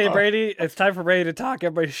 Okay, Brady. It's time for Brady to talk.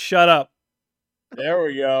 Everybody, shut up. There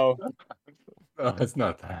we go. No, it's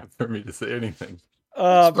not that for me to say anything.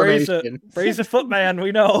 Brady's Explanation. a foot man.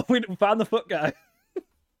 We know. We found the foot guy.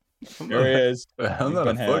 There he is. I'm not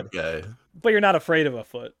a Been foot guy. But you're not afraid of a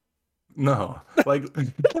foot. No, like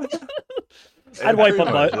I'd wipe pretty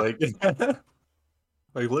a much, butt. Like,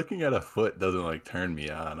 like looking at a foot doesn't like turn me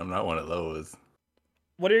on. I'm not one of those.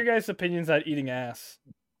 What are your guys' opinions on eating ass?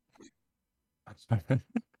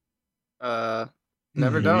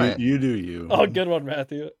 Never done it. You do you. Oh, good one,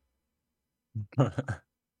 Matthew.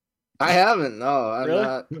 I haven't. No, I'm Really?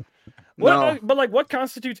 not. What, No. but like, what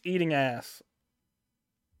constitutes eating ass?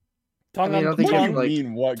 Tongue I mean, I on don't think What do tongue, you like-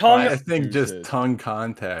 mean? What? tongue- I think just constitutes it? tongue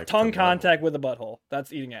contact. tongue to mouth. contact with a butthole.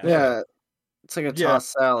 That's eating ass. Yeah, it's like a Yeah.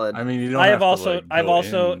 tossed salad. I mean, you don't. I have have to, also like, I've go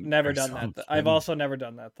also in never or done that. something. I've also never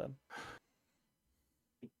done that then.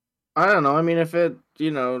 I don't know. I mean, if it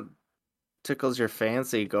tickles your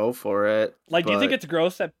fancy, go for it. Like, do you think But it's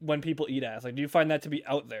gross that when people eat ass? Like, do you find that to be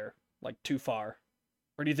out there, like too far,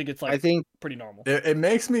 or do you think it's like I think pretty normal? It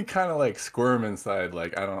makes me kind of like squirm inside.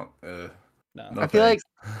 Like I don't. No. No I feel like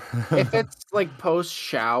thanks. if it's like post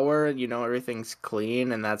shower, everything's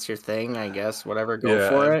clean and that's your thing, I guess whatever, go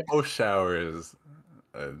for it. Post shower is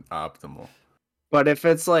optimal. But if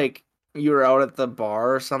it's like you were out at the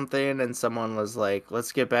bar or something and someone was like,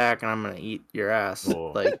 "Let's get back and I'm gonna eat your ass,"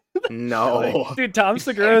 Whoa. like no. Dude, Tom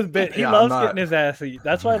Segura's bit. He Yeah, I'm loves not- getting his ass eat.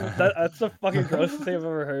 That's why. That's the fucking grossest thing I've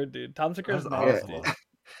ever heard, dude. Tom Segura's That's nasty. awful.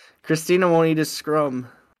 Christina won't eat a scrum.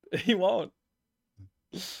 He won't.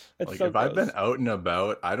 It's Like so if I've been gross. out and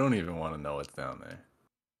about, I don't even want to know what's down there.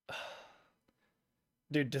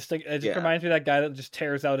 Dude, just think, it just Yeah. reminds me of that guy that just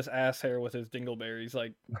tears out his ass hair with his dingleberries.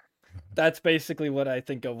 Like, That's basically what I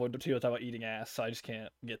think of when people talk about eating ass. So I just can't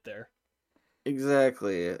get there.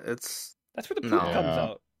 Exactly. It's That's where the poop No. comes Yeah.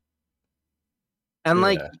 out. and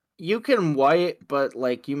like Yeah. you can wipe, but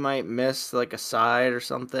like you might miss like a side or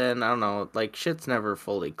something. I don't know. Like shit's never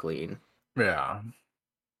fully clean. Yeah.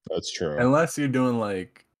 That's true. Unless you're doing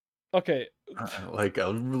like Okay, a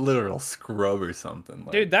literal scrub or something.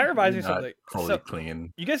 Like, dude, that reminds me you're of not something. fully So,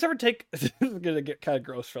 clean. you guys ever take? This is gonna get kind of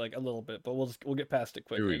gross for like a little bit, but we'll get past it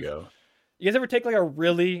quick. Here we go. You guys ever take like a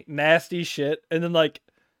really nasty shit and then like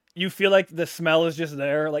you feel like the smell is just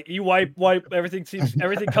there? Like you wipe, everything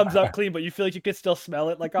comes out clean, but you feel like you can still smell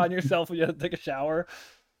it like on yourself when you have to take a shower.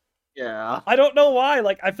 Yeah. I don't know why.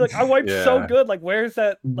 Like I feel like I wiped so Yeah. good. Like where's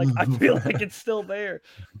that? Like I feel like it's still there.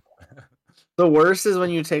 The worst is when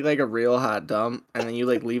you take like a real hot dump and then you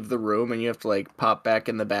like leave the room and you have to like pop back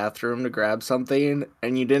in the bathroom to grab something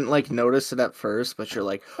and you didn't like notice it at first, but you're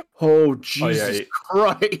like, oh Jesus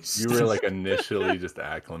Christ. You were like initially just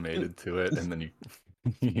acclimated to it, and then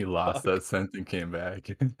you lost that scent and came back.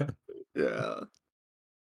 Yeah.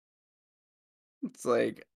 It's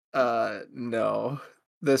like, no.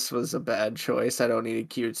 This was a bad choice. I don't need a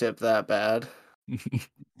Q-tip that bad.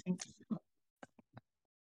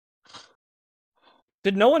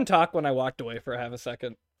 Did no one talk when I walked away for half a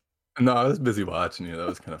second? No, I was busy watching you. That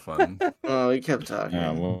was kind of fun. Oh, we kept talking.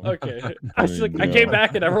 Yeah, well, Okay. I was like, I came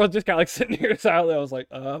back and everyone's just kind of like sitting here silently. I was like,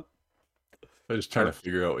 I was just trying to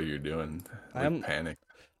figure out what you're doing. I am- Panic.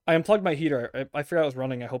 I unplugged my heater. I figured I was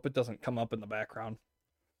running. I hope it doesn't come up in the background.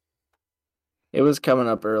 It was coming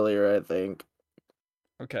up earlier, I think.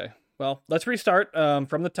 Okay. Well, let's restart.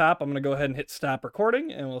 From the top, I'm gonna go ahead and hit stop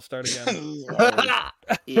recording, and we'll start again.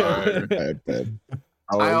 Yeah. Bad, bad.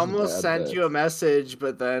 I almost sent you a message,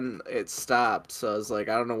 but then it stopped. So I was like,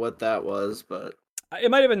 I don't know what that was, but It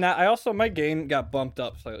might have been that. I also my gain got bumped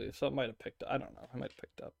up slightly, so it might have picked up. I don't know. I might have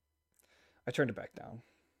picked up. I turned it back down.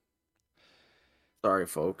 sorry,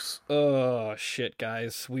 folks. Oh shit,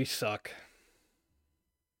 guys, we suck.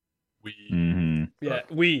 Mm-hmm. Yeah,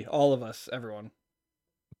 we, all of us, everyone.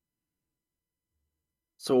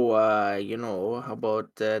 So, how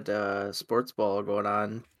about that sports ball going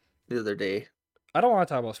on the other day? I don't want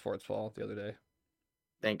to talk about sports ball the other day.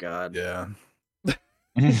 Thank God. Yeah.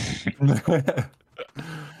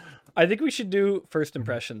 I think we should do first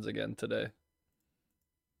impressions again today.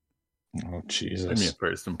 Oh I mean, Jesus!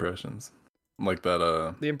 first impressions. Like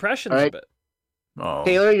that. The impressions Alright. bit. Oh,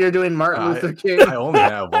 Taylor, you're doing Martin I- Luther King. I only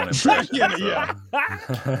have one impression. Yeah,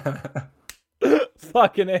 so.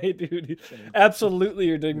 Fucking A, dude. Absolutely,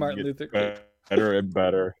 you're doing Martin Luther King. Better and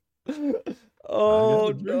better.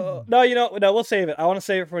 Oh no! No, we'll save it. I want to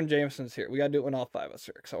save it for when Jameson's here. We gotta do it when all five of us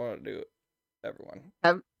are, because I want to do it. Everyone.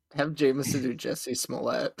 Have Jameson do Jesse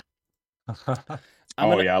Smollett.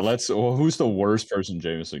 Yeah, let's. Well, who's the worst person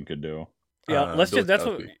Jameson could do? Yeah, let's Bill just. That's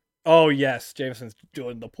what. Cosby. Oh yes, Jameson's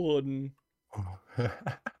doing the pudding.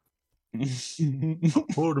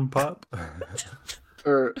 Hold and pop.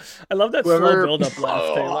 Or I love that Whoever- slow build-up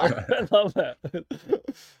laugh, Taylor. I love that.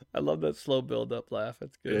 I love that slow build-up laugh.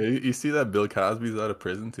 That's Yeah, good. you see that Bill Cosby's out of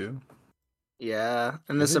prison too? yeah,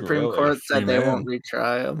 and the Is he Supreme really? Court said Free they man. won't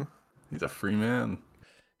retry him. He's a free man.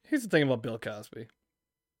 Here's the thing about Bill Cosby.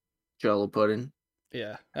 Jello pudding.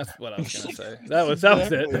 Yeah, that's what I was gonna say. That was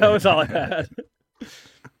it. That was all I had.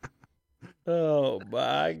 Oh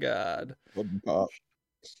my god,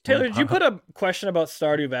 Taylor, did you put a question about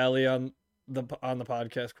Stardew Valley on the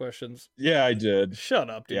podcast questions? Yeah, I did. Shut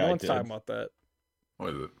up, dude. Yeah, No I one's did. talking about that.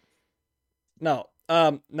 What is it? No.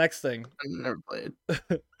 Next thing. I've never played.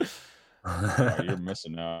 Oh, you're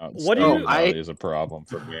missing out. What do you- Stardew Valley is a problem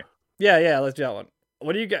for me. Yeah, let's do that one.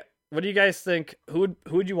 What do you get? What do you guys think? Who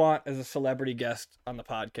would you want as a celebrity guest on the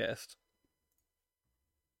podcast?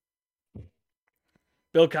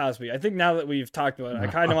 Bill Cosby. I think now that we've talked about it, I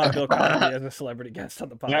kind of want Bill Cosby as a celebrity guest on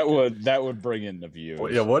the podcast. That would bring in the views.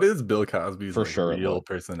 Well, yeah, what is Bill Cosby's For sure it real will.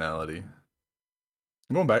 personality?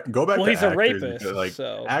 Go back. Well, to he's a actors, rapist, because, like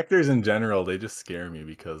so- actors in general, they just scare me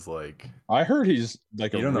because like I heard he's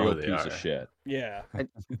like You a don't know real who they piece of are. shit. Yeah. I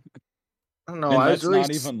don't know. And I was that's really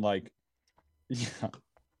not even like. Yeah.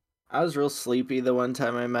 I was real sleepy the one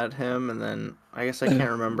time I met him, and then I guess I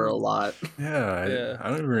can't remember a lot. Yeah. I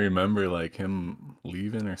don't even remember like him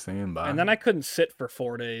leaving or saying bye. And then I couldn't sit for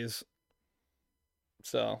 4 days.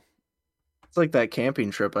 So, It's like that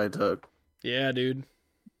camping trip I took. yeah, dude.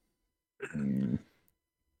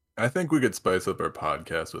 I think we could spice up our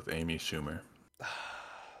podcast with Amy Schumer.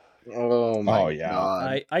 Oh my Oh, yeah.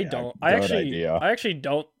 God. I yeah, don't. good idea. I actually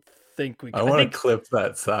don't think we I could. want think to clip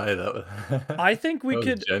that side up. I think we That was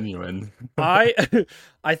could genuine. I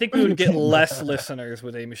think we would get less listeners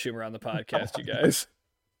with Amy Schumer on the podcast, you guys.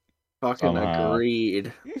 Fucking Somehow.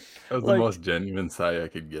 agreed. That was the most genuine sigh I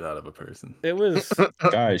could get out of a person. It was.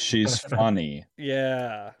 Guys, she's funny.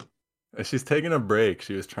 Yeah. She's taking a break.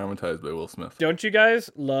 She was traumatized by Will Smith. Don't you guys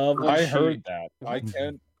love when I she... heard that. I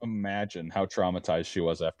can't imagine how traumatized she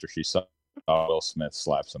was after she saw Will Smith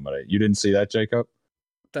slap somebody. You didn't see that, Jacob?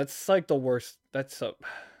 That's like the worst. That's so...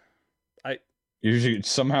 You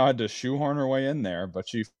somehow had to shoehorn her way in there, but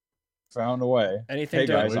she found a way. Anything Hey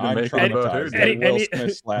guys, I'm make it about her traumatized day. that Will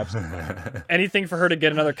Smith slaps. Anything for her to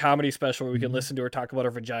get another comedy special where we can listen to her talk about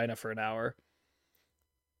her vagina for an hour.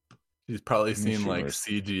 She's probably seen Sure. like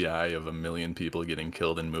CGI of a million people getting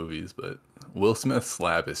killed in movies, but Will Smith's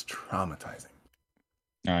slap is traumatizing.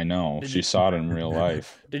 I know. Did She you- saw it in real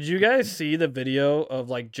life. Did you guys see the video of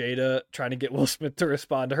like Jada trying to get Will Smith to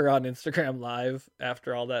respond to her on Instagram Live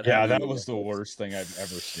after all that? Yeah, happened? that was the worst thing I've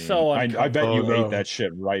ever seen. So I bet uncomfortable. you Oh, no. ate that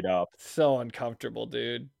shit right up. So uncomfortable,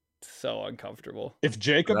 dude. So uncomfortable. If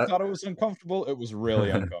Jacob That- thought it was uncomfortable, it was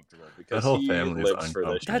really uncomfortable because whole he family is lives for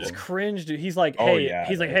this uncomfortable. That's shit. cringe, dude. He's like, Oh, hey, yeah,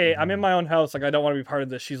 he's like, dude. hey, I'm in my own house. Like, I don't want to be part of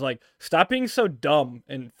this. She's like, stop being so dumb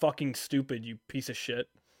and fucking stupid, you piece of shit.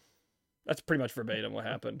 That's pretty much verbatim what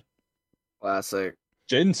happened. Classic.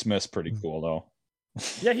 Jaden Smith's pretty cool though.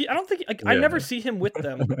 Yeah, I don't think I never Yeah. see him with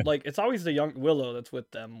them. Like, it's always the young Willow that's with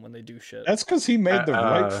them when they do shit. That's because he made the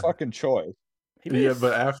right fucking choice. He made Yeah, a-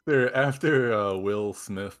 but after Will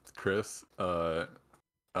Smith, Chris,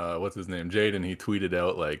 what's his name, Jaden, he tweeted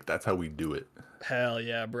out like, "That's how we do it." hell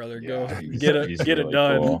yeah, brother, Yeah, go he's- get it, he's get it really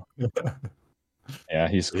done. cool. Yeah,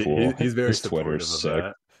 he's cool. He's very His Twitter's supportive of sick.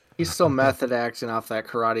 that. He's still method acting off that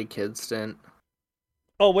Karate Kid stint.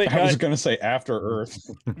 Oh wait, I was guys, gonna say After Earth.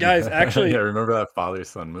 Guys, actually- yeah, remember that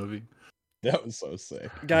father-son movie? That was so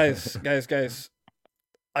sick. guys.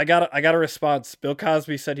 I got a response. Bill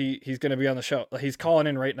Cosby said he's gonna be on the show. He's calling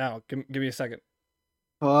in right now. Give me a second.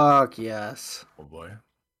 Fuck yes. Oh boy.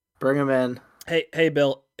 Bring him in. Hey,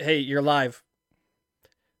 Bill. Hey, you're live.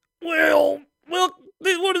 Well,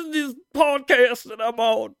 what is this podcast that I'm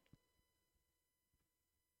on?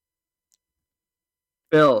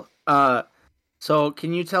 Bill, so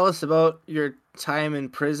can you tell us about your time in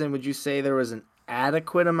prison? Would you say there was an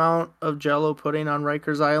adequate amount of Jello pudding on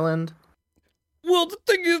Rikers Island? Well, the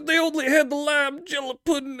thing is, they only had the lime jello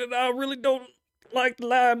pudding, and I really don't like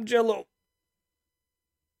lime jello.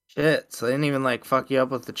 Shit, so they didn't even like fuck you up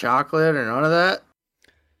with the chocolate or none of that?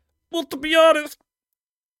 Well, to be honest,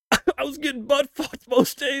 I was getting butt fucked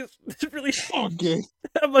most days. Didn't really Okay.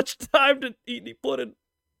 have much time to eat any pudding.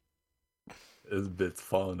 His bit's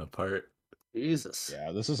falling apart. Jesus.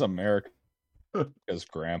 Yeah, this is America's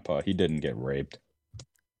grandpa. He didn't get raped.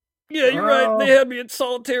 Yeah, you're right. They had me in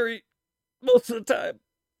solitary most of the time.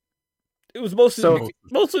 It was mostly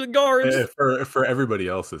the guards. For everybody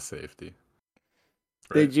else's safety.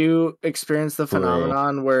 Did you experience the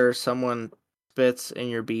phenomenon where someone spits in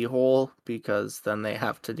your beehole because then they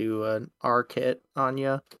have to do an R kit on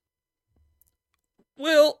you?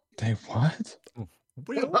 Well, They what?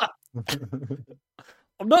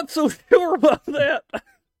 I'm not so sure about that.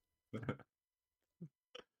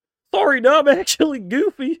 Sorry, no, I'm actually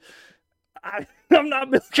goofy. I'm not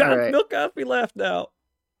Bill Cosby. All right. Bill Cosby laughed now.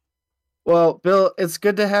 Well, Bill, it's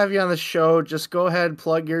good to have you on the show. Just go ahead,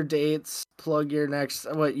 plug your dates, plug your next.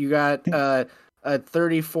 What you got? A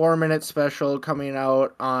 34-minute special coming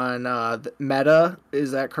out on Meta.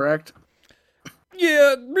 Is that correct?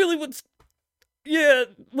 Yeah, really, what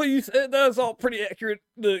you said, that's all pretty accurate.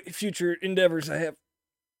 The future endeavors I have.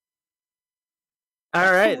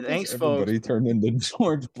 All right, thanks, Everybody folks. turned into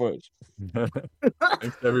George Bush.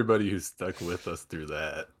 Thanks to everybody who stuck with us through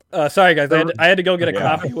that. Sorry, guys, I had to go get a Yeah.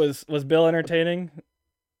 coffee. Was Bill entertaining?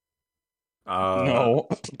 No.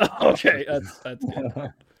 Okay, that's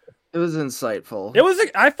good. It was insightful. It was.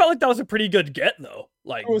 I felt like that was a pretty good get, though.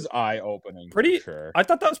 Like, It was eye-opening. Pretty- For sure. I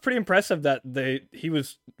thought that was pretty impressive that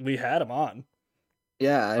we had him on.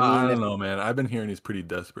 Yeah, I I mean, don't know, man. I've been hearing he's pretty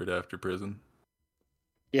desperate after prison.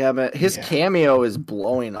 yeah, but his Yeah. cameo is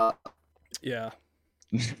blowing up. Yeah.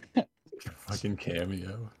 Fucking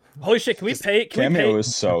cameo. Holy shit! Can we pay? Cameo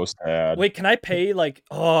is so sad. Wait, can I pay? Like,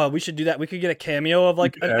 oh, we should do that. We could get a cameo of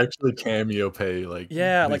like, You could actually cameo pay like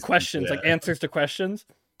yeah, like these- questions, like yeah. answers to questions,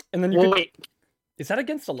 and then you Well, could. wait, Is that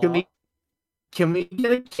against the law? can we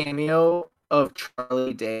get a cameo of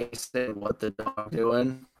Charlie Day saying "What the dog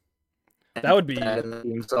doing"? That would be- And in the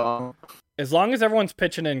theme song. As long as everyone's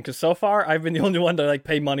pitching in, because so far I've been the only one to like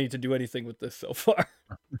pay money to do anything with this so far.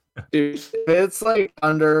 Dude, if it's like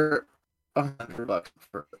under $100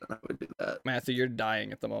 for it, I would do that. Matthew, you're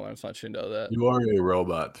dying at the moment. I just want you to know that. You are a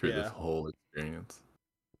robot through Yeah. this whole experience.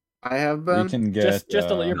 I have We been. can get Just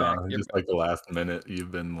a little- You're No, back. You're just like the last minute,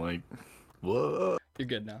 you've been like, "Whoa!" You're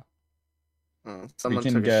good now. Someone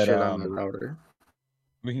can took a get, shit on the router.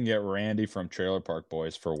 We can get Randy from Trailer Park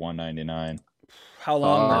Boys for $199. How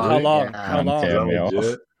long? Oh, how long? yeah. How On long? Is that Cameo.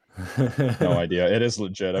 legit? No idea. It is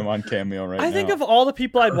legit. I'm on Cameo right now. I think of all the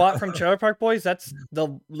people I'd want from Trailer Park Boys, that's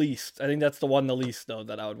the least. I think that's the one the least though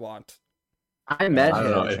that I would want. I met I don't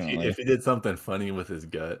him. know Unfortunately. if he did something funny with his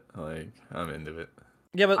gut, like I'm into it.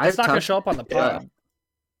 Yeah, but I've it's not gonna touched- show up on the yeah. pod.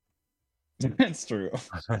 It's true.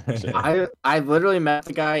 I literally met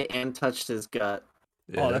the guy and touched his gut.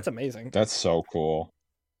 Yeah. Oh, that's amazing. That's so cool.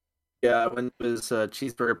 Yeah, when it was a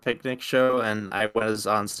cheeseburger picnic show, and I was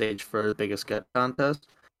on stage for the biggest gut contest,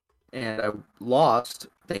 and I lost,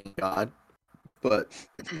 thank God. But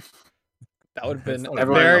That would have been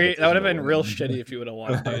Everyone- that would have been real shitty if you would have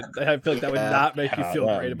won, dude. I feel like that would Yeah. not make you Yeah, feel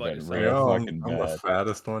that great would've about been yourself. real. I'm fucking the bad.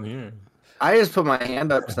 fattest one here. I just put my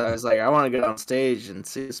hand up, so I was like, I want to get on stage and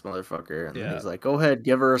see this motherfucker. And Yeah. he's like, go ahead,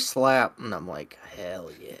 give her a slap. And I'm like, hell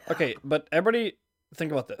yeah. Okay, but everybody,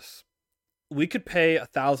 think about this. We could pay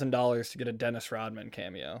 $1,000 to get a Dennis Rodman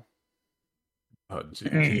cameo. Oh, gee,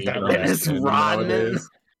 can you That even was understand Rodman. nowadays?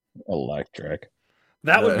 Electric.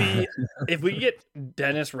 That would be if we get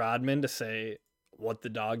Dennis Rodman to say, "What the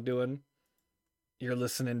dog doing?" You're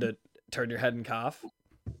listening to Turn Your Head and Cough.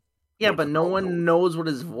 Yeah, but no one knows what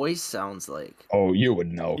his voice sounds like. Oh, you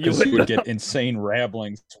would know You because would you would know. get insane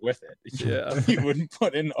rabblings with it. Yeah. You wouldn't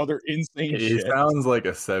put in other insane He shit. sounds like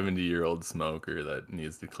a 70-year-old smoker that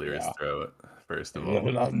needs to clear his Yeah. throat. First of all,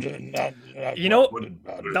 You know,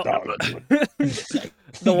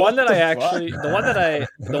 the one that I actually,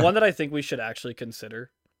 the one that I think we should actually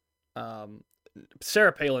consider.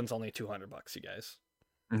 Sarah Palin's only $200, you guys.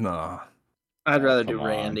 no. I'd rather come do on.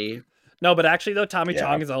 Randy. No, but actually though, Tommy Yeah.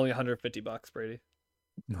 Chong is only $150, Brady.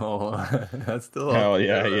 No, that's still Hell up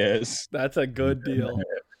yeah, there. he is. That's a good deal.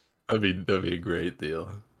 That'd be a great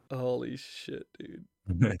deal. Holy shit, dude.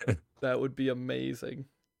 That would be amazing.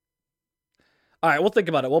 All right, we'll think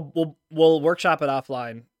about it. We'll workshop it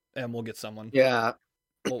offline, and we'll get someone. Yeah,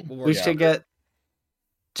 We'll we work it out. should get.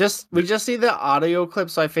 We just need the audio clip,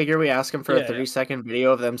 so I figure we ask him for Yeah, a 30-second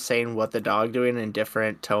video of them saying what the dog doing in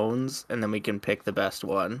different tones, and then we can pick the best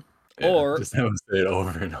one. Or- just have him say it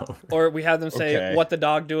over and over. Or we have them say, Okay. "What the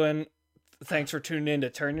dog doing? Thanks for tuning in to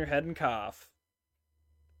Turn Your Head and Cough."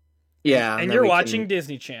 Yeah, And then you're we watching Can,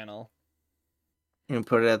 Disney Channel. you can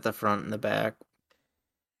put it at the front and the back.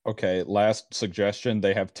 Okay, last suggestion.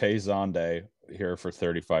 They have Tay Zonde here for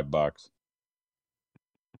 $35.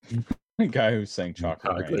 Guy who sang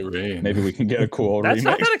Chocolate Rain. Rain. Maybe we can get a cool That's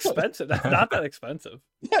not remix. that expensive. That's not that expensive.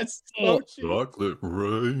 That's so cheap. Chocolate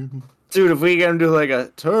Rain. Dude, if we can do like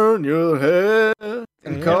a turn your head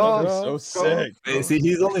and Yeah, call. So sick. Hey, see,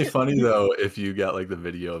 he's only funny though if you got like the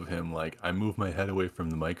video of him like, I move my head away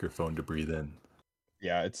from the microphone to breathe in.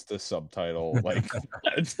 Yeah, it's the subtitle. Like,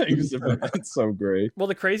 it's so great. Well,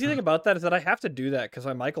 the crazy thing about that is that I have to do that because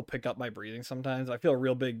my mic will pick up my breathing sometimes. I feel a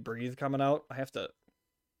real big breathe coming out. I have to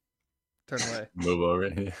turn away. Move over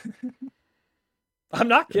here. I'm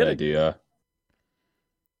not Good kidding. idea.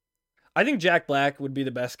 I think Jack Black would be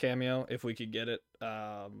the best cameo if we could get it.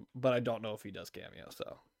 But I don't know if he does cameo.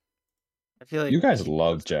 So I feel like You guys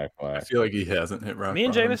love Jack I Black. feel like he hasn't hit rock me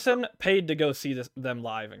and bottom. Jameson paid to go see them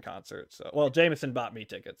live in concert. So well, Jameson bought me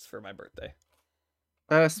tickets for my birthday.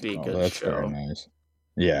 that has to be a Oh, good that's show. very nice.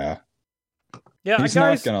 Yeah, Yeah, he's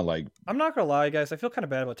guys, not gonna like. I'm not gonna lie, guys. I feel kind of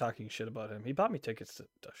bad about talking shit about him. He bought me tickets to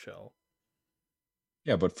the show.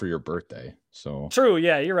 Yeah, but for your birthday, so True,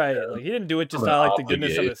 yeah, you're right. Like he didn't do it just From out an of like the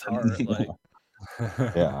goodness of his heart.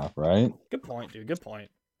 Like, yeah, right. good point, dude. Good point.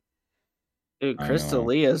 Dude, I Chris know.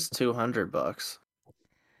 D'Elia's $200.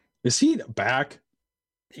 Is he back?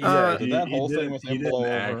 Yeah, Did that whole thing with he him blow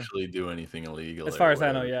didn't over? actually do anything illegal. as or far as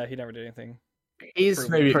I know, whatever. yeah, he never did anything. He's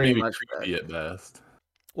Maybe pretty maybe much creepy at best.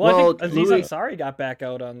 Well, I Well, think Aziz Louis- Ansari got back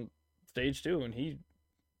out on stage too, and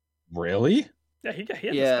Really? he had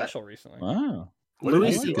Yeah. a special recently. Wow. What did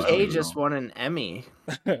Louis he do? I C.K. don't just know. won an Emmy.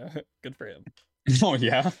 Good for him. Oh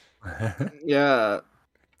yeah. Yeah,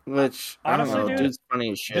 which I don't Honestly, know, dude, dude's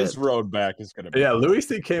funny as shit. His road back is gonna be. Yeah, Louis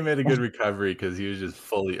C.K. made a good recovery because he was just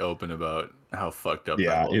fully open about how fucked up. that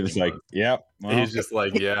Yeah, whole he was thing like, "Yep." Well, he's just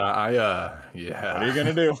like, yeah, yeah. what are you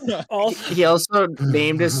gonna do? Also, He also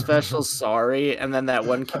named his special sorry, and then that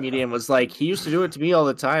one comedian was like, he used to do it to me all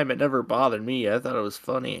the time. It never bothered me. I thought it was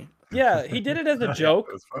funny. yeah, he did it as a Yeah, joke,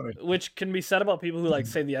 it was funny. which can be said about people who like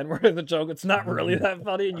say the N word as a joke. It's not really that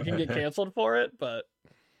funny, and you can get canceled for it. But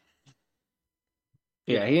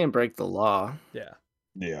Yeah, he didn't break the law. yeah,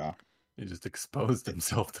 Yeah. He just exposed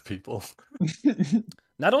himself to people.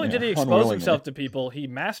 not only Yeah, did he expose unwillingly. himself to people, he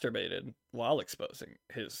masturbated while exposing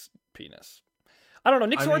his penis. I don't know.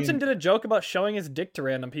 Nick I Sorensen mean- did a joke about showing his dick to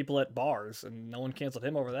random people at bars, and no one canceled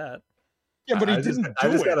him over that. Yeah, but he I didn't I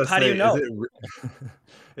do just it. gotta How do say, you know? is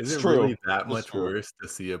It's it true. really that It's much true. worse to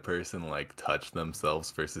see a person like touch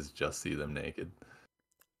themselves versus just see them naked?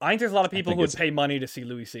 I think there's a lot of people think who would it's- pay money to see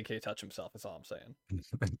Louis C.K. touch himself. That's all I'm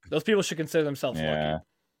saying. Those people should consider themselves Yeah. lucky.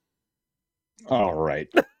 All right.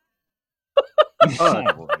 Oh.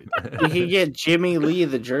 All right. You could get Jimmy Lee,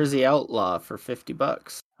 the Jersey Outlaw, for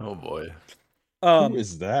 $50. Oh boy. Who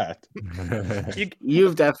is that?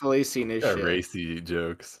 You've definitely seen his Got shit. racy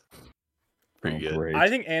jokes. Pretty good. Great. I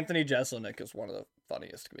think Anthony Jeselnik is one of the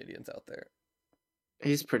funniest comedians out there,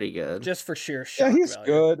 He's pretty good. just for sheer shock Yeah, he's value.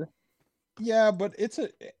 good. Yeah, but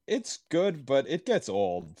it's good, but it gets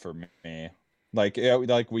old for me. Like, yeah,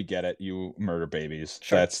 like we get it. You murder babies.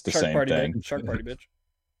 That's the same Party thing. Shark Party bitch.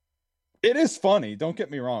 It is funny. Don't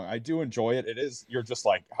get me wrong. I do enjoy it. It is. You're just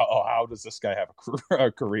like, how does this guy have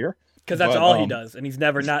a career? Because that's But, all he does, and he's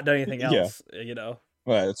never not done anything yeah. else. You know.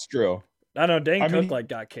 Well, it's true. I don't know. Dane I Cook mean, like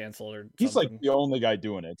got canceled or He's something. like the only guy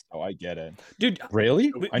doing it, so I get it. Dude,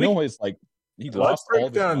 Really? We- I know he's like he Let's lost all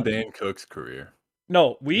break this down money. Dan Cook's career.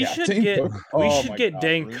 no, we Yeah, should Dane get Cook. we Oh should my get God,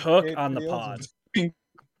 Dane RuneScape Cook on the videos pod. and-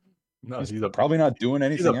 No, He's probably not doing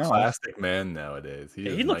he's a anything else. plastic man nowadays. He,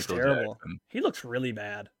 Yeah, is he looks Michael terrible. Jackson. He looks really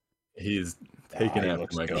bad. He's taken he after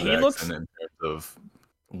looks Michael good. He Jackson looks- in terms of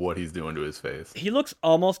what he's doing to his face. He looks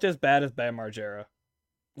almost as bad as Bam Margera,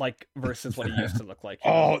 like versus what he used to look like. you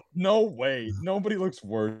know? Oh no way! Nobody looks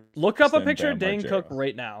worse. Look up a than picture of Bam Dane Cook Margera.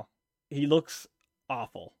 right now. He looks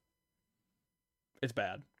awful. It's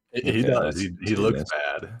bad. He Okay, does. let's He do looks this.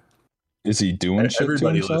 bad. Is he doing shit to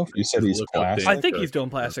Everybody himself? looks- You said just he's look up plastic. I Dane think Cook. he's doing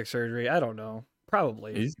plastic surgery. I don't know.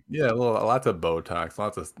 Probably. Lots of Botox,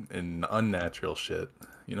 lots of unnatural shit.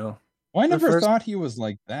 You know. Well, I The never first- thought he was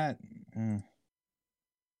like that.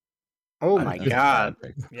 Oh I my think- god.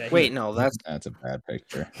 Yeah, he Wait, no, that's That's a bad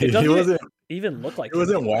picture. He doesn't wasn't. even look like It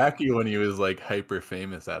wasn't wacky when he was like hyper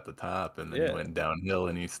famous at the top, and then Yeah. he went downhill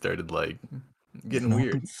and he started like getting No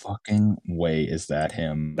weird. fucking way is that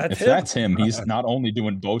him. That's if him. that's him, he's not only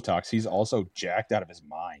doing Botox, he's also jacked out of his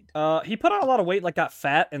mind. He put on a lot of weight, like got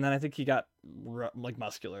fat, and then I think he got like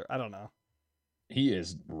muscular. I don't know. He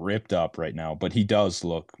is ripped up right now, but he does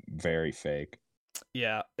look very fake.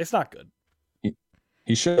 Yeah, it's not good.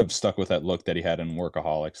 He should have stuck with that look that he had in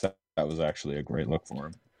Workaholics. That was actually a great look for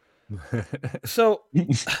him. So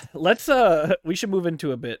let's we should move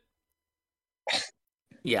into a bit.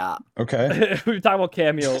 yeah. Okay. We've been talking about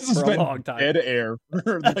Cameo This has for a been long time. dead air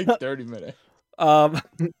for like 30 minutes.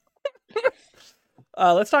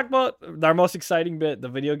 Let's talk about our most exciting bit, the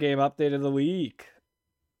video game update of the week.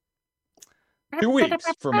 2 weeks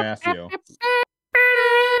for Matthew.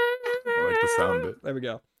 I like the sound bit. There we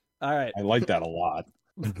go. All right. I like that a lot.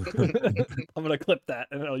 I'm gonna clip that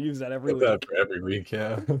and I'll use that every Put week. that for every week,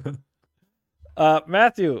 yeah.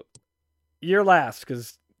 Matthew, you're last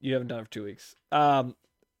because you haven't done it for 2 weeks.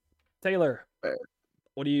 Taylor,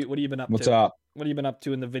 what have you been up What's to? up? What have you been up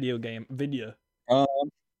to in the video game?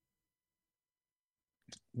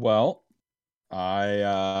 Well,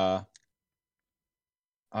 I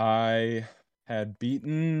had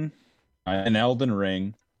beaten an Elden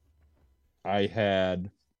Ring. I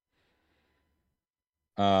had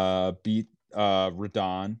beat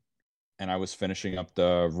Radon, and I was finishing up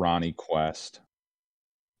the Ronnie quest.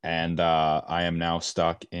 And I am now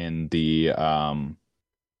stuck in the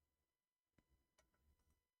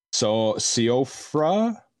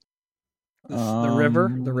Siofra. The river.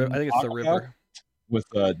 I think it's the river. With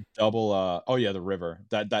the double the river,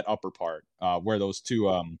 that upper part where those two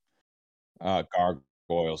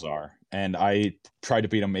gargoyles are, and I tried to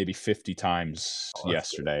beat them maybe 50 times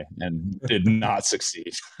yesterday and did not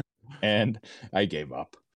succeed, and I gave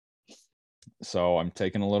up. So I'm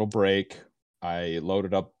taking a little break. I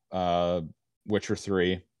loaded up Witcher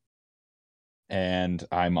 3, and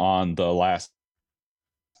I'm on the last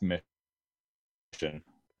mission,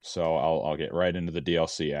 so I'll get right into the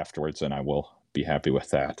DLC afterwards, and I will be happy with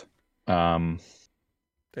that. There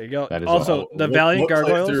you go. That is Also, the Valiant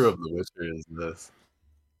Gargoyles. What playthrough of The Witcher is this?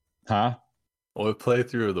 Huh? What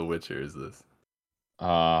playthrough of The Witcher is this?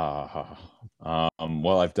 Well,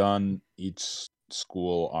 I've done each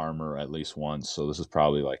school armor at least once, so this is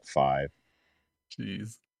probably like 5.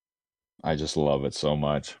 Jeez. I just love it so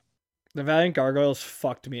much. The Valiant Gargoyles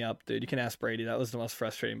fucked me up, dude. You can ask Brady. That was the most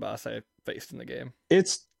frustrating boss I faced in the game.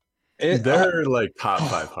 They're like top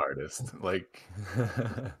 5 hardest. Like,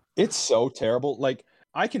 it's so terrible. Like,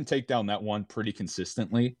 I can take down that one pretty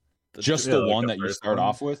consistently. Just yeah, the like one the that you first start one.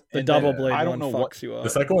 off with. The and double then blade I don't one know fucks you up. the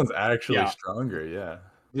second one's actually Yeah. stronger. Yeah.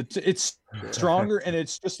 It's stronger, and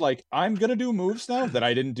it's just like, I'm gonna do moves now that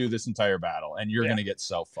I didn't do this entire battle, and you're gonna get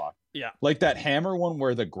so fucked. Yeah. Like that hammer one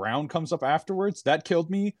where the ground comes up afterwards, that killed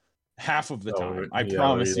me half of the time. I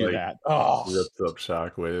promise you that. Oh, rips up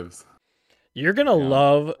shockwaves. You're gonna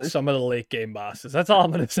love some of the late game bosses. That's all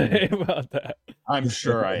I'm gonna say about that. I'm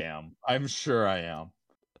sure I am. I'm sure I am.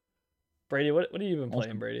 Brady, what are you even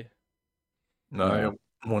playing, Brady? No,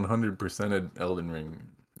 I 100%ed Elden Ring,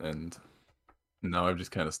 and now I've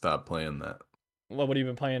just kind of stopped playing that. What have you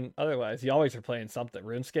been playing otherwise? You always are playing something.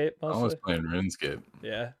 RuneScape, mostly? I was playing RuneScape.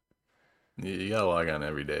 Yeah. You gotta log on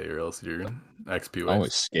every day, or else you're XP.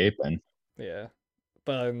 Always escaping. Yeah.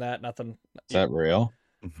 But other than that, nothing. Is that real?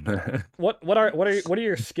 What are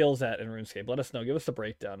your skills at in RuneScape? Let us know. Give us a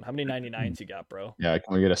breakdown. How many 99s you got, bro? Yeah,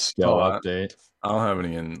 can we get a skill update? I don't have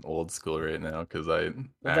any in old school right now because I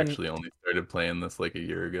actually only started playing this like a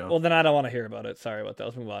year ago. Well, then I don't want to hear about it. Sorry about that.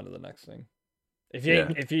 Let's move on to the next thing. If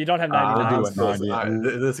you don't have 99,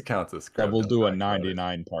 this accounts as that we'll do a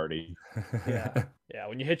 99 party. Yeah.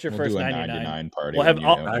 When you hit your first 99 party, we'll have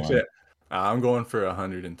actually. I'm going for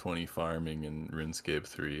 120 farming in RuneScape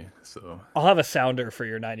 3, so I'll have a sounder for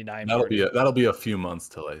your 99. That'll be a few months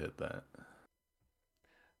till I hit that.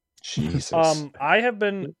 Jesus. I have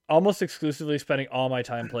been almost exclusively spending all my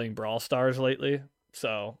time playing Brawl Stars lately,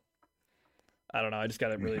 so I don't know. I just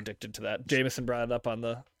got really addicted to that. Jameson brought it up on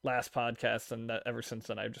the last podcast, and ever since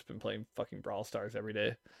then, I've just been playing fucking Brawl Stars every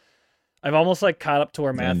day. I've almost like caught up to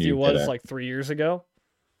where Matthew was like 3 years ago.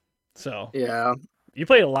 So yeah. You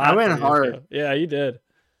played a lot. I went hard. Yeah, you did.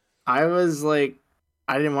 I was like,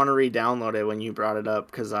 I didn't want to re-download it when you brought it up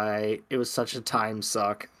because it was such a time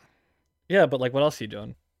suck. Yeah, but like, what else are you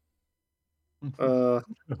doing? What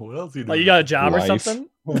else are you doing? Like, you got a job or something?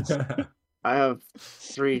 I have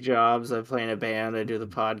 3 jobs. I play in a band. I do the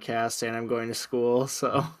podcast, and I'm going to school.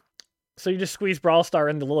 So you just squeeze Brawl Star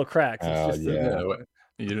into little cracks. That's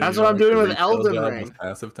what I'm doing with Elden Ring.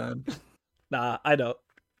 Passive time. Nah, I don't.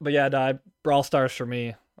 But yeah, Brawl Stars for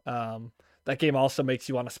me. That game also makes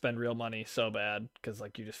you want to spend real money so bad because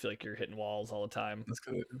like you just feel like you're hitting walls all the time. That's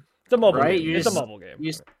good. It's a mobile game. It's a mobile game.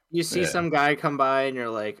 You see some guy come by and you're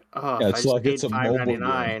like, oh, yeah, it's like it's a mobile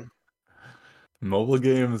game. Mobile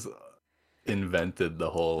games invented the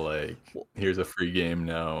whole like, here's a free game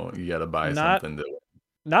now. You got to buy something to.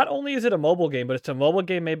 Not only is it a mobile game, but it's a mobile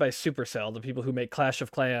game made by Supercell, the people who make Clash of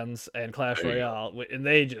Clans and Clash Royale, and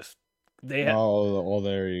they have, well,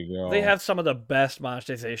 there you go. They have some of the best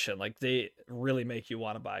monetization. Like they really make you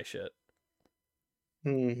want to buy shit.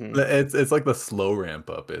 Mm-hmm. It's like the slow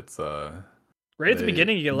ramp up. It's right at the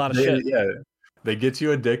beginning you get a lot of shit. Yeah, they get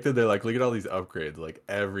you addicted. They're like, look at all these upgrades. Like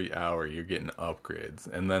every hour you're getting upgrades,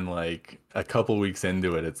 and then like a couple weeks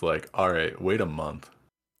into it, it's like, all right, wait a month,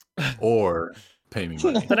 or pay me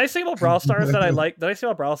money. The nice thing about Brawl Stars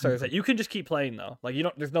that you can just keep playing though. Like you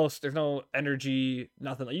don't, there's no energy,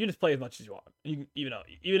 nothing. Like, you can just play as much as you want.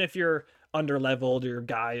 Even if you're under leveled, your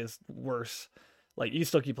guy is worse. Like you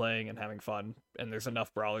still keep playing and having fun, and there's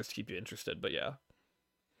enough brawlers to keep you interested. But yeah.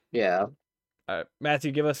 All right,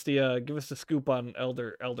 Matthew, give us the scoop on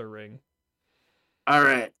Elder Ring. All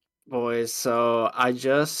right, boys. So I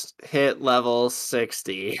just hit level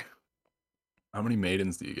 60. How many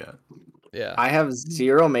maidens do you got? Yeah, I have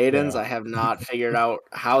 0 maidens. I have not figured out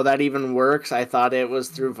how that even works. I thought it was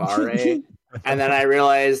through Vare, and then I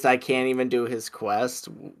realized I can't even do his quest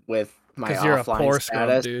with my offline you're a poor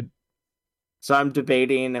status, dude. So I'm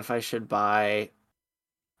debating if I should buy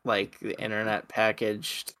like the internet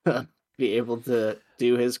package to be able to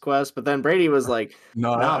do his quest. But then Brady was like,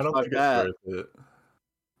 "No, I don't think that. it's worth it.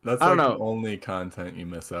 That's like the only content you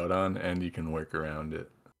miss out on, and you can work around it."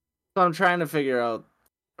 So I'm trying to figure out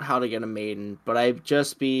how to get a maiden, but I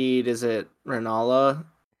just beat, is it Renala,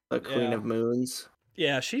 the Queen of Moons?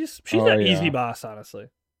 Yeah, she's an easy boss, honestly.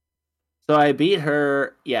 So I beat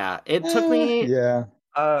her. Yeah, it took me. Yeah,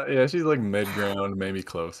 she's like mid ground, maybe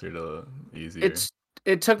closer to easier.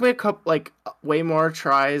 It took me a couple, like way more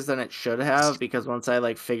tries than it should have, because once I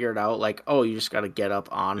like figured out, like, oh, you just got to get up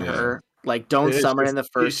on her. Like, don't summon in the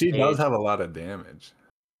first. She does have a lot of damage.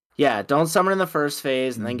 Yeah, don't summon in the first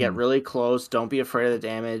phase and then get really close. Don't be afraid of the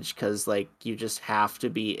damage because, like, you just have to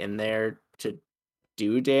be in there to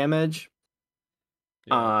do damage.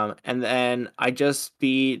 Yeah. And then I just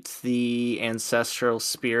beat the Ancestral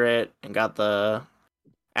Spirit and got the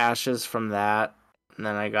ashes from that. And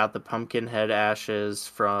then I got the Pumpkinhead ashes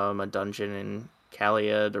from a dungeon in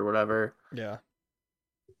Kaliad or whatever. Yeah.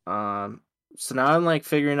 So now I'm, like,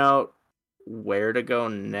 figuring out where to go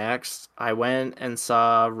next. I went and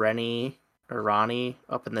saw Rani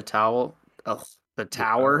up in the tower. The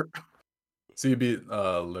tower. So you beat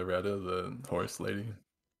Loretta, the horse lady?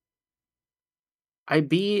 I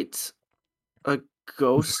beat a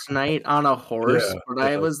ghost knight on a horse, but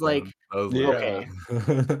I that was like, fun. That was okay,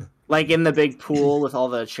 fun. like in the big pool with all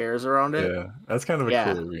the chairs around it. Yeah, that's kind of a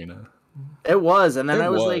Yeah. cool arena. It was, and then It I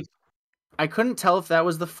was was. like, I couldn't tell if that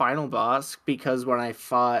was the final boss because when I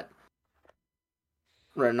fought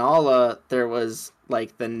Renala, there was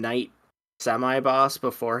like the knight semi-boss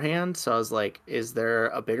beforehand, so I was like, is there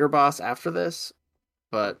a bigger boss after this?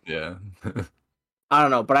 But Yeah. I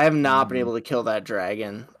don't know, but I have not been Mm. able to kill that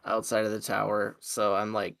dragon outside of the tower, so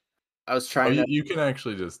I'm like, I was Oh, trying to. you can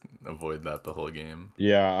actually just avoid that the whole game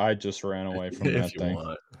Yeah, I just ran away from if that you thing.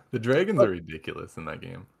 want. The dragons are ridiculous in that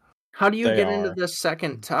game. How do you They get into are. the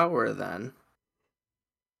second tower then?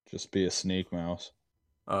 Just be a sneak mouse.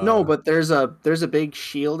 No, but there's a big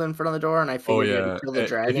shield in front of the door, and I Oh figured you had yeah. to kill the If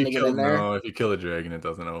dragon you to get kill in there. if you kill a dragon, it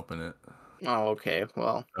doesn't open it. Oh, okay.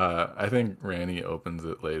 Well, I think Rani opens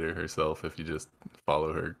it later herself if you just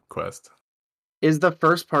follow her quest. is the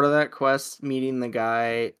first part of that quest meeting the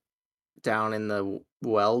guy down in the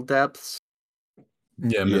well depths?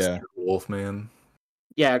 Yeah, Yeah. Mr. Wolfman.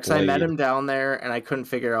 Yeah, because I met Blade. him down there, and I couldn't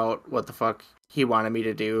figure out what the fuck he wanted me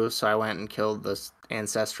to do, so I went and killed this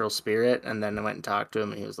ancestral spirit, and then I went and talked to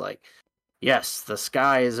him, and he was like, yes, the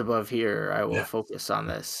sky is above here. I will Yeah. focus on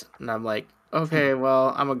this. And I'm like, okay,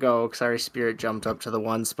 well, I'm gonna go, because our spirit jumped up to the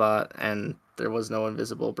one spot, and there was no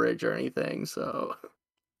invisible bridge or anything, so...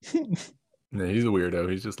 Yeah, he's a weirdo.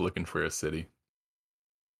 He's just looking for a city.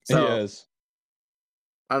 He So, is.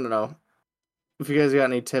 I don't know. If you guys got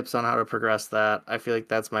any tips on how to progress that, I feel like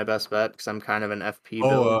that's my best bet, because I'm kind of an FP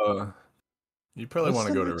build. You probably want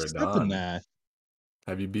What's to the go to next step in Radon. that?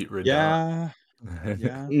 Have you beat Radon? Yeah.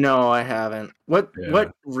 Yeah. No, I haven't. What Yeah.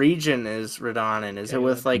 region is Radon in? Is it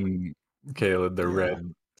with, like... Caleb, the Yeah.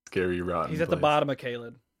 red, scary, rotten He's at the place. bottom of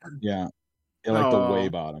Caleb. Yeah. Yeah, like the way Oh.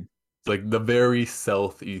 bottom. It's like the very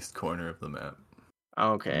southeast corner of the map.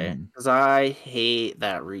 Okay, Mm. because I hate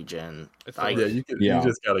that region. It's the I worst. You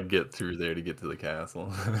just gotta get through there to get to the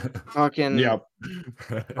castle. fucking Yep.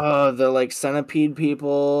 the like centipede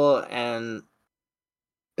people, and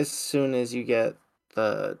as soon as you get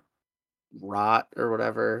the rot or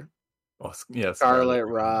whatever, Yeah, scarlet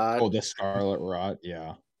rot. Oh, the Scarlet Rot.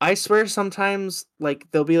 Yeah. I swear sometimes like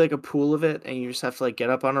there'll be like a pool of it, and you just have to like get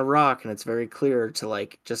up on a rock, and it's very clear to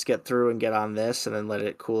like just get through and get on this, and then let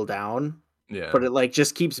it cool down. Yeah. But it like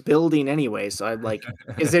just keeps building anyway. So I'm like,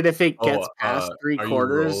 is it if it gets past Are you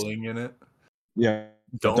 3/4? rolling in it? Yeah.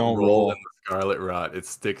 Don't roll in the scarlet rot. It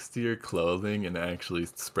sticks to your clothing and actually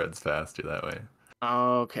spreads faster that way.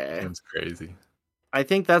 Okay. It's crazy. I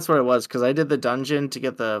think that's what it was, because I did the dungeon to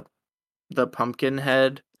get the pumpkin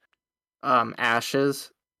head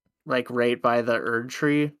ashes, like right by the Erd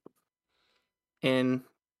tree in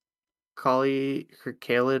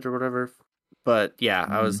Khalid or whatever. But yeah,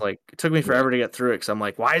 I was like, it took me forever to get through it, because I'm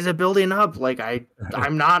like, why is it building up? Like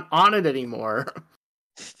I'm not on it anymore.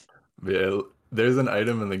 Yeah, there's an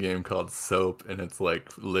item in the game called soap, and it's like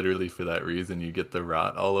literally for that reason. You get the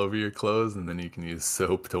rot all over your clothes, and then you can use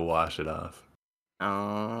soap to wash it off.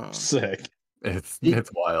 Oh, Sick. It's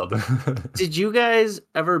wild. did you guys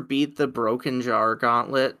ever beat the Broken Jar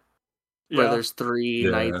Gauntlet, where there's 3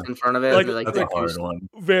 knights in front of it? Like- and they, That's a hard one.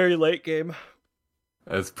 Very late game.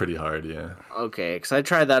 That's pretty hard, yeah. Okay, because I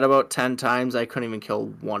tried that about 10 times. I couldn't even kill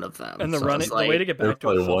one of them. And the so I was running, the way to get They're back to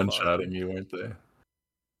it probably is so fun. one-shotting you, weren't they?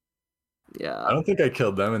 Yeah. I don't think I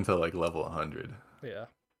killed them until like level 100. Yeah.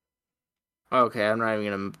 Okay, I'm not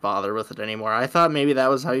even gonna bother with it anymore. I thought maybe that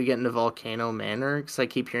was how you get into Volcano Manor, because I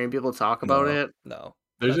keep hearing people talk about No. it. No.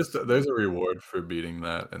 There's a reward for beating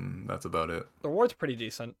that, and that's about it. The reward's pretty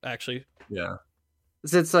decent, actually. Yeah.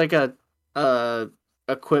 It's like a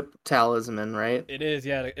equip talisman, right? It is,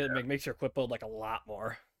 yeah. It makes your equip build like a lot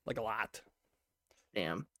more. Like a lot.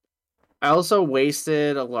 Damn. I also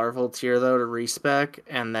wasted a larval tier though to respec,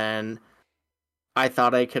 and then I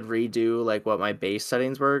thought I could redo like what my base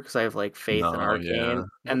settings were, because I have like faith in No, arcane, yeah.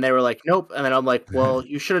 and they were like, nope. And then I'm like, well,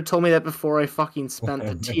 you should have told me that before I fucking spent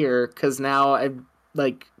the tier, because now I'm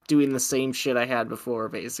like doing the same shit I had before,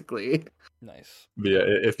 basically. Nice. But yeah,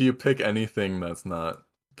 if you pick anything that's not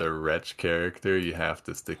the wretch character, you have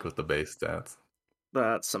to stick with the base stats.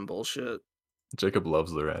 That's some bullshit. Jacob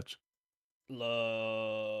loves the wretch.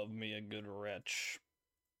 Love me a good wretch.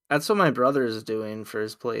 That's what my brother is doing for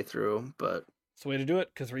his playthrough, but It's the way to do it,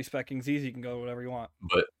 because respeccing's easy. You can go whatever you want.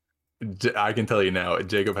 But I can tell you now,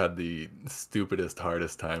 Jacob had the stupidest,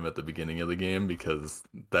 hardest time at the beginning of the game because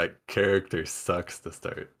that character sucks to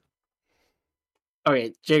start.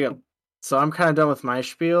 okay, Jacob. So I'm kind of done with my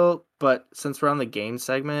spiel, but since we're on the game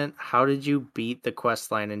segment, how did you beat the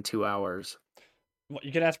quest line in 2 hours? Well,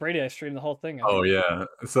 you can ask Brady. I streamed the whole thing. Oh yeah.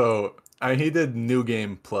 So he did New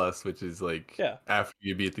Game Plus, which is like Yeah. after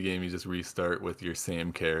you beat the game, you just restart with your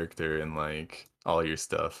same character and like all your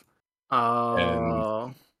stuff.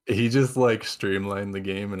 Oh. He just like streamlined the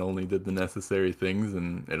game and only did the necessary things,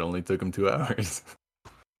 and it only took him 2 hours.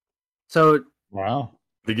 So Wow.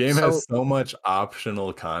 The game has so much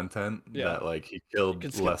optional content that like he killed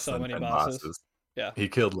could skip less so than many 10 bosses. bosses. Yeah. He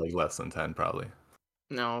killed like less than 10 probably.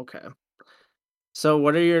 No, okay. So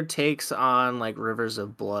what are your takes on like Rivers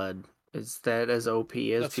of Blood? Is that as OP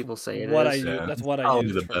as That's people say it what is? That's what I Probably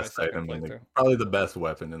used the for my best second item in the, playthrough. probably the best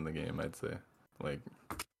weapon in the game, I'd say. Like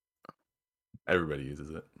everybody uses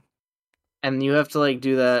it. And you have to like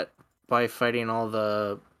do that by fighting all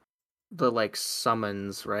the like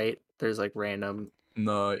summons, right? There's like random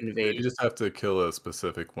No, invade. you just have to kill a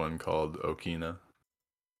specific one called Okina.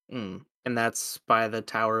 And that's by the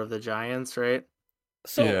Tower of the Giants, right?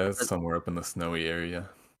 So yeah, it's somewhere up in the snowy area.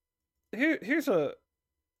 Here's a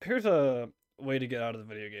way to get out of the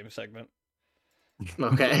video game segment.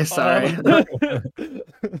 Okay, sorry.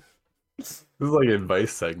 This is like an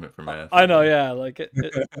advice segment for Matt. I know, yeah, like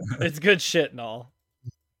it's good shit and all.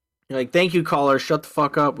 You're like, thank you, caller. Shut the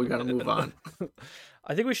fuck up. We gotta move on.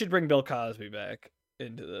 I think we should bring Bill Cosby back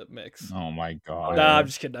into the mix. Oh my god. Nah, I'm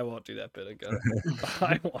just kidding. I won't do that bit again.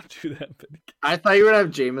 I won't do that bit again. I thought you would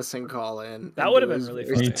have Jameson call in. That would have been really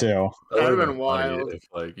funny. Me too. That would have been funny wild. if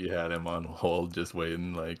like you had him on hold just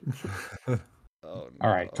waiting like Oh, no.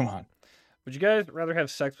 All right, come on. Would you guys rather have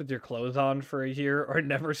sex with your clothes on for a year or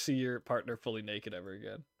never see your partner fully naked ever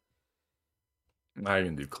again? I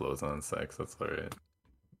can do clothes on sex, that's alright.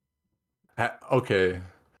 Okay.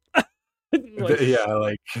 Yeah,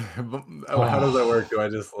 like how does that work? Do I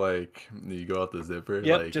just like you go out the zipper?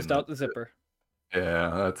 Yep, like, just out the zipper.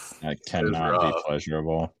 Yeah, that cannot be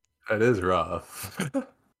pleasurable. That is rough.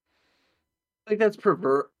 I think that's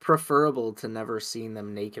preferable to never seeing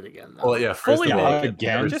them naked again. Though. Well, yeah, fully naked.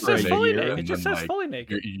 Again, It just says fully naked. It and just then, says like, fully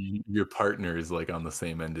naked. Your partner is like on the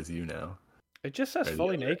same end as you now. It just says Or the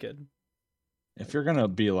fully other. naked. If you're gonna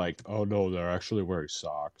be like, oh no, they're actually wearing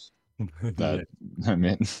socks. That I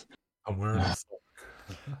mean, I'm wearing a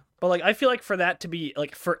sock. But like, I feel like for that to be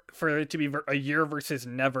like for it to be a year versus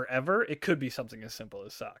never ever, it could be something as simple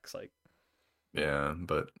as socks. Like, Yeah,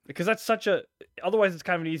 but because that's such a. Otherwise, it's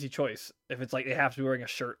kind of an easy choice if it's like they have to be wearing a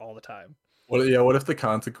shirt all the time. what if the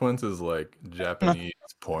consequence is like Japanese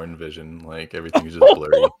porn vision, like everything's just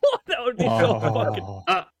blurry? That would be so fucking.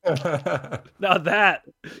 Now that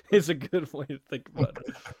is a good way to think about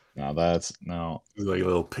it. no, that's no. It's like a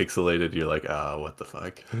little pixelated. You're like, what the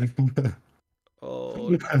fuck?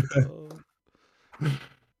 Oh. No.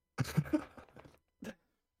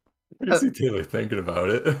 You see Taylor thinking about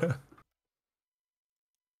it.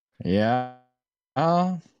 Yeah.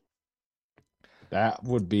 That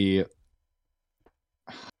would be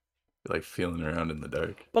Like feeling around in the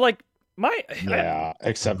dark. But like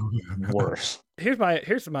except worse. here's my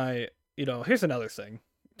here's another thing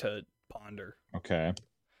to ponder. Okay.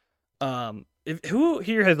 Who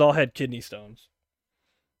here has all had kidney stones?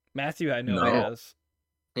 Matthew, I know No. has.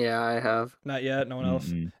 Yeah, I have. Not yet. No one else.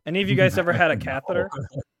 Mm-mm. Any of you guys ever had a catheter?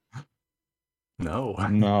 No.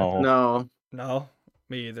 No. No. No,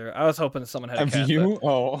 me either. I was hoping someone had a Have catheter. you?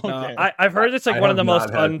 Oh, okay. No, I've heard it's like one of the most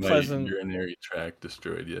unpleasant. My urinary tract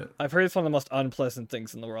destroyed yet. I've heard it's one of the most unpleasant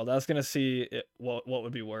things in the world. I was gonna see what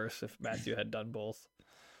would be worse if Matthew had done both.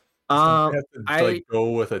 You have to like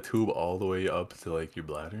go with a tube all the way up to like your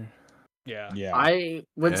bladder. Yeah. Yeah. I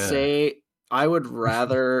would Yeah. say I would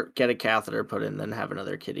rather get a catheter put in than have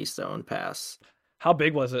another kidney stone pass. How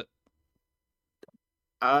big was it?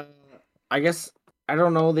 I guess I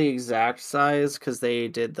don't know the exact size because they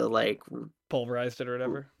did the like, Pulverized it or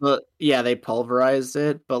whatever? but yeah, they pulverized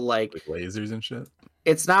it. But like, Like lasers and shit.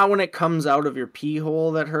 it's not when it comes out of your pee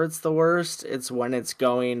hole that hurts the worst. It's when it's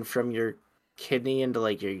going from your kidney into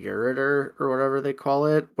like your ureter or whatever they call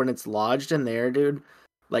it. When it's lodged in there, dude.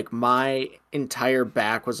 Like my entire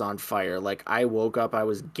back was on fire. Like I woke up, I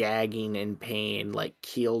was gagging in pain, like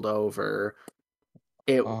keeled over.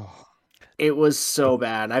 It was so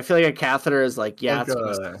bad. I feel like a catheter is like, yeah, it's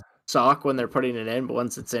gonna suck when they're putting it in, but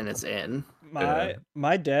once it's in, it's in.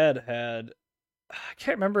 My dad had, I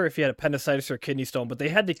can't remember if he had appendicitis or kidney stone, but they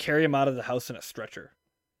had to carry him out of the house in a stretcher.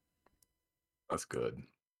 That's good.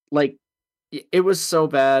 Like it was so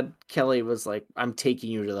bad. Kelly was like, "I'm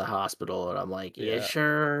taking you to the hospital," and I'm like, "Yeah, Yeah.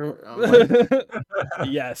 sure." I'm like,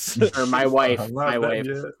 Yes. or my wife, I'm not my dead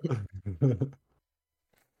wife. yet.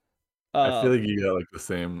 I feel like you got like the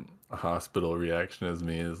same hospital reaction as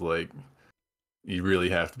me. Is like you really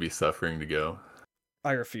have to be suffering to go.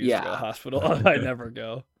 I refuse to go to the hospital. I never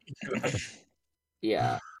go.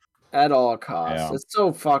 Yeah, at all costs. Yeah. It's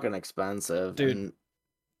so fucking expensive, Dude. and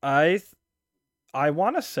I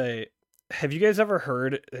want to say, have you guys ever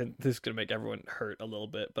heard? And this is gonna make everyone hurt a little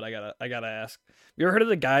bit, but I gotta ask. You ever heard of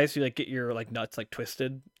the guys who like get your like nuts like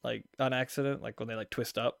twisted like on accident, like when they like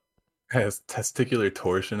twist up? Has testicular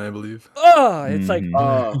torsion, I believe. Oh, it's like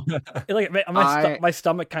I- my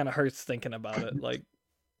stomach kind of hurts thinking about it. Like,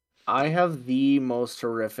 I have the most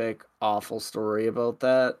horrific, awful story about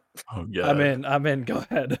that. Oh god. I'm in. Go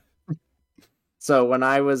ahead. So when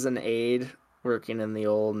I was an aide working in the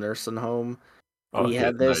old nursing home, we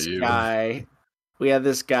had this guy. We had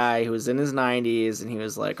this guy who was in his 90s and he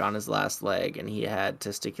was like on his last leg and he had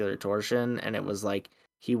testicular torsion and it was like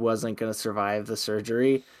he wasn't going to survive the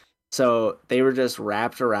surgery. So they were just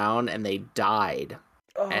wrapped around and they died.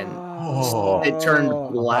 And it turned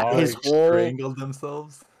black. His whole strangled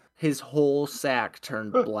themselves. His whole sack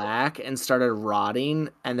turned black and started rotting,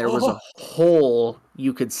 and there was a hole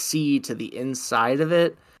you could see to the inside of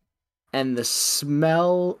it, and the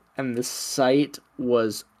smell and the sight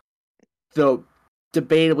was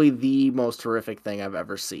debatably the most horrific thing I've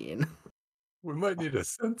ever seen. We might need a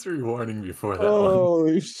sensory warning before that one.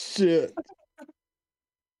 Holy shit.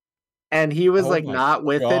 And he was Oh like my not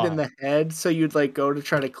with it in God. the head, so you'd like go to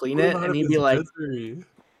try to clean it, and he'd be like,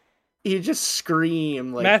 he'd just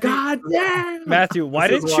scream like, Matthew- "God damn!" Matthew, why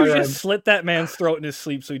This is didn't you why just slit that man's throat in his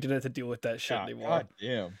sleep so he didn't have to deal with that shit anymore? God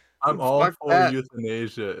damn. I'm all Fuck for that.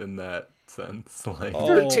 euthanasia in that sense. Like, Oh.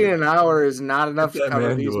 13 an hour is not enough to That cover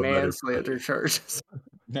man these do a better manslaughter place. charges.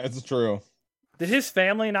 That's true. Did his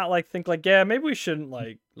family not like think like, yeah, maybe we shouldn't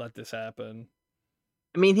like let this happen?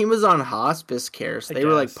 I mean, he was on hospice care, so I they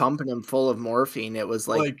were like guess. pumping him full of morphine. It was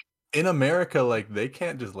like in America, like they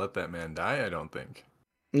can't just let that man die. I don't think.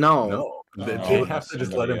 no. No, they No, have to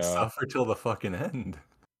just let him somebody, suffer till the fucking end.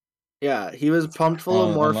 Yeah, he was pumped full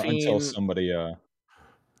of morphine. Until somebody Yeah.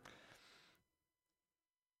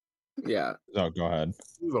 oh, go ahead.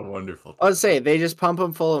 This is a wonderful. I would say they just pump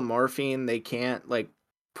him full of morphine. They can't like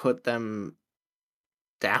put them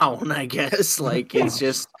down, I guess. Like it's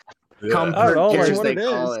just comfort I don't know, care, like, as what they it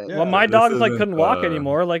call is, it. yeah. Well, my this dogs like isn't, couldn't walk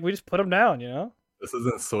anymore. Like we just put him down, you know? This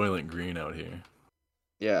isn't Soylent Green out here.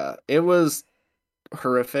 Yeah, it was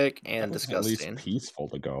horrific That and was disgusting. At least peaceful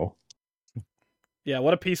to go. Yeah,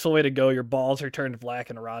 what a peaceful way to go. Your balls are turned black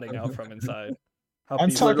and rotting out from inside. How I'm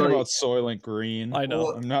peaceful. talking Literally- about Soylent Green. I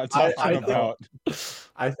know. I'm not I talking know. about.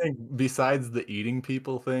 I think besides the eating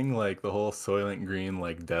people thing, like the whole Soylent Green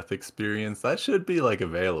like death experience, that should be like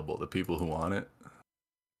available to people who want it.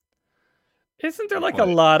 Isn't there like a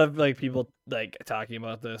lot of like people like talking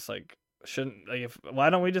about this? Like, shouldn't like if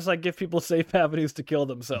why don't we just like give people safe avenues to kill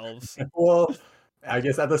themselves? Well, I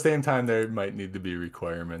guess at the same time there might need to be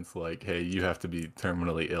requirements like, hey, you have to be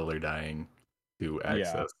terminally ill or dying to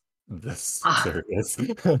access this service.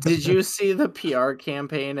 Did you see the PR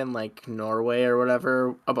campaign in like Norway or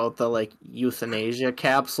whatever about the like euthanasia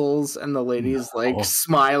capsules and the lady's like No.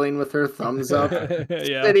 smiling with her thumbs up,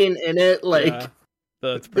 Yeah, sitting in it like yeah.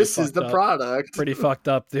 That's pretty this is fucked the up. product. Pretty fucked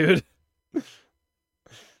up, dude.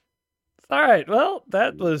 All right, well,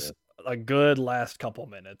 that was a good last couple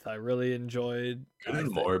minutes. I really enjoyed. Good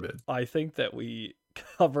and morbid. I think that we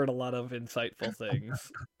covered a lot of insightful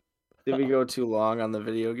things. Did we go too long on the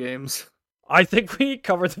video games? I think we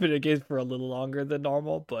covered the video games for a little longer than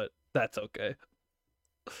normal, but that's okay.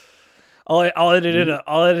 I'll edit in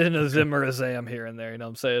a Zim or a Zam here and there. You know what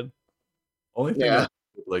I'm saying? Only thing Yeah.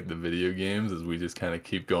 I like the video games is we just kind of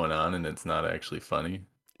keep going on and it's not actually funny.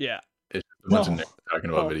 Yeah, It's just a bunch of No. nerds talking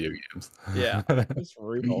about Oh. video games. yeah. It's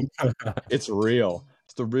real. It's real.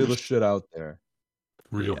 It's the realest shit out there.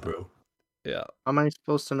 Real, Yeah. bro. Yeah, How am I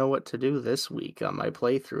supposed to know what to do this week on my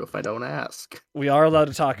playthrough if I don't ask? we are allowed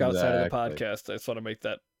to talk outside of the Exactly. podcast. I just want to make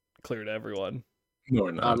that clear to everyone. No,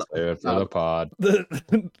 we're not. Save it for the pod.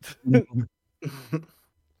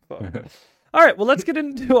 All right, well, let's get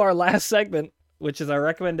into our last segment, which is our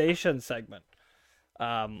recommendation segment.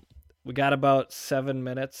 We got about 7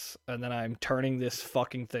 minutes, and then I'm turning this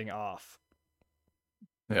fucking thing off.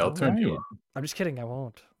 Yeah, I'll turn you Alright. on. I'm just kidding. I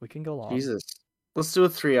won't. We can go long. Jesus. Let's do a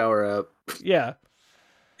 3-hour up. Yeah.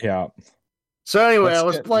 Yeah. So anyway, Let's I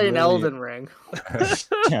was get playing really- Elden Ring.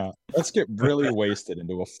 Yeah. Let's get really wasted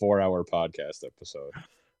into a 4-hour podcast episode.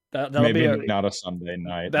 That'll Maybe be our, not a Sunday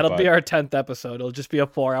night. that'll be but our 10th episode. It'll just be a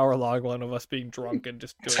 4-hour-long one of us being drunk and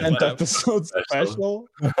just doing 10th whatever. episode special.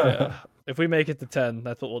 Yeah. If we make it to 10,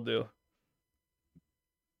 that's what we'll do.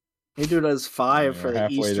 He does 5 Yeah, for the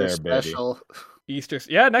halfway Easter there, baby. special. Easter.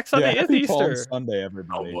 Yeah, next Sunday Yeah, is happy Palm Easter. Sunday, Oh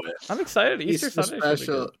everybody. boy. I'm excited. Easter Sunday should be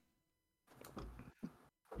special. good.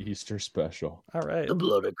 Easter special. All right. The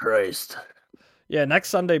blood of Christ. Yeah, next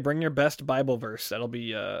Sunday, bring your best Bible verse. That'll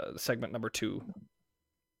be segment number 2.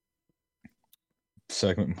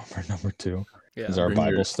 Segment number 2 Yeah, is our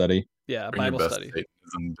Bible study. Yeah, Bring your Bible best study.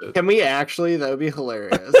 Satanism bit. Can we actually? That would be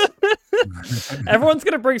hilarious. Everyone's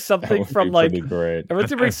gonna bring That something would from be like. pretty great. Everyone's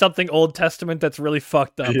gonna bring something Old Testament that's really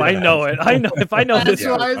fucked up. I Yeah. know it. I know if I know That's this.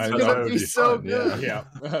 why I it's know. gonna That would be be so fun, good. Yeah,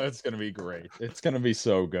 it's gonna be great. It's gonna be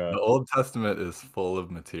so good. The Old Testament is full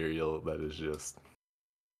of material that is just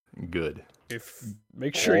good.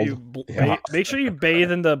 Make sure you make sure you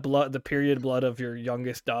bathe in the period blood of your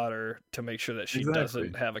youngest daughter to make sure that she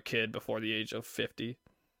doesn't have a kid before the age of 50.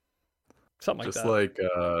 Something like Just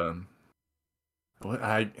that.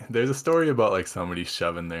 There's a story about like somebody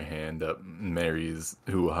shoving their hand up Mary's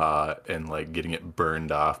hoo-ha and like getting it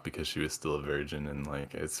burned off because she was still a virgin, and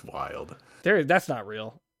like it's wild. That's not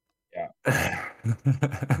real. Yeah.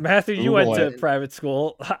 Matthew, you went to private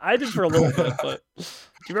school. I did for a little bit, but do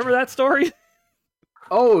you remember that story?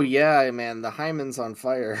 Oh yeah, man, the hymen's on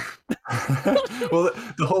fire. Well,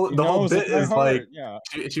 the whole bit is like yeah.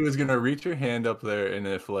 she was gonna reach her hand up there, and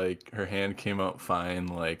if like her hand came out fine,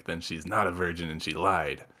 like then she's not a virgin and she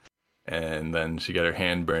lied, and then she got her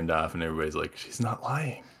hand burned off, and everybody's like, she's not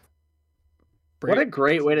lying. What a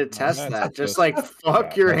great way to test that! Just like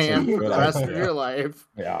fuck your hand for the rest of your life.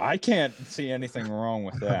 Yeah, I can't see anything wrong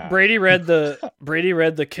with that. Brady read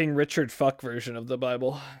the King Richard fuck version of the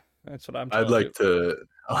Bible. That's what I'm telling I'd like to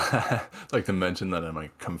like to mention that I'm a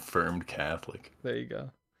confirmed Catholic. There you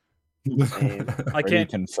go. I can't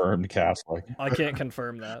confirmed Catholic. I can't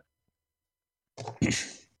confirm that.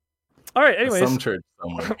 All right. Anyways, some church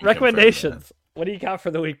somewhere recommendations. What do you got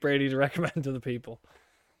for the week, Brady, to recommend to the people?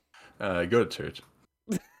 Go to church.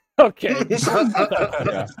 Okay.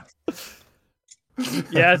 Yeah.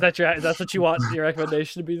 Yeah, that's what you want your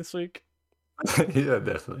recommendation to be this week? Yeah,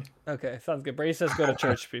 definitely. Okay, sounds good. Brady says go to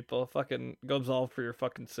church, people. Fucking go absolve for your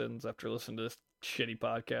fucking sins after listening to this shitty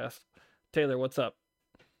podcast. Taylor, what's up?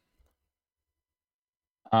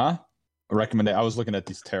 Huh? I was looking at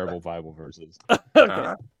these terrible Bible verses.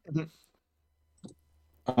 Okay.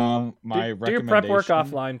 My do your prep work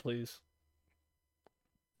offline, please.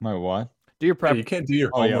 My what? Do your prep. You can't do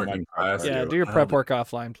your homework in class. Yeah, do your prep work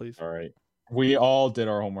offline, please. All right. We all did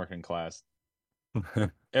our homework in class.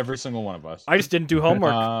 Every single one of us. I just didn't do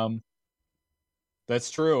homework. That's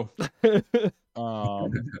true. Yeah,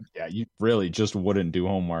 you really just wouldn't do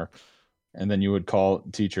homework, and then you would call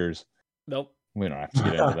teachers. Nope. We don't have to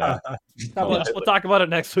get into that. We'll talk about it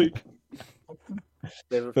next week.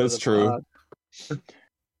 That's true.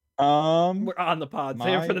 We're on the pod.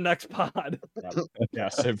 Save it for the next pod. Yeah,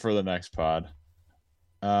 save for the next pod.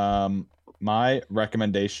 My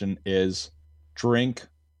recommendation is drink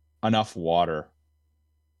enough water.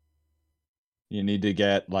 You need to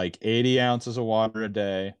get like 80 ounces of water a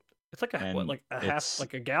day. It's like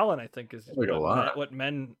a gallon, I think, is like a lot. What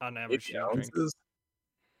men on average drink.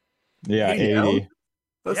 Yeah, 80.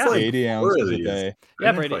 That's yeah. like 80 ounces a day.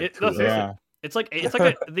 Yeah, Brady. Like it's like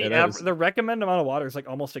the recommended amount of water is like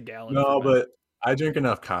almost a gallon. No, but I drink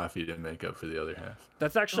enough coffee to make up for the other half.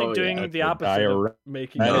 That's actually doing the opposite of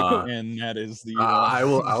making and that is the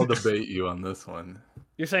I'll debate you on this one.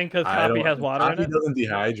 You're saying because coffee has water in it? Coffee doesn't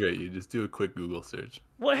dehydrate you. Just do a quick Google search.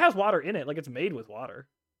 Well, it has water in it. Like, it's made with water.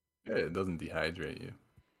 Yeah, it doesn't dehydrate you.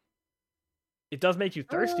 It does make you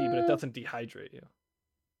thirsty, but it doesn't dehydrate you.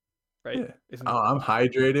 Right? Yeah. I'm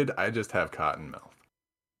hydrated. I just have cotton mouth.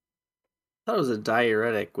 I thought it was a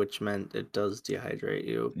diuretic, which meant it does dehydrate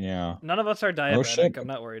you. Yeah. None of us are diabetic. I'm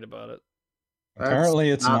not worried about it.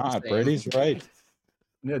 Apparently it's not. Brady's right.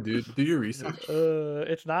 Yeah, dude, do your research.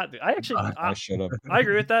 It's not. I should have. I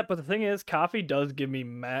agree with that, but the thing is, coffee does give me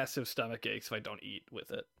massive stomach aches if I don't eat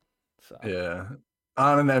with it. So yeah,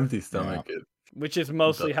 on an empty stomach, which is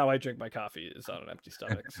mostly how I drink my coffee, is on an empty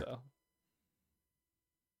stomach. So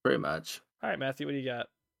pretty much. All right, Matthew, what do you got?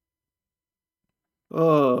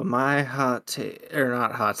 Oh, my hot take, or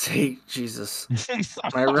not hot take, Jesus.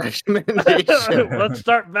 My recommendation. Let's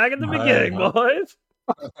start back at the beginning, boys.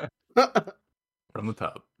 From the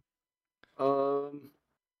top.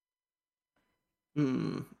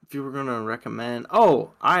 If you were gonna recommend,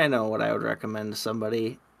 I know what I would recommend to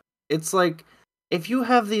somebody. It's like, if you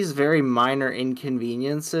have these very minor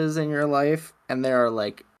inconveniences in your life, and there are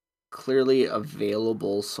like clearly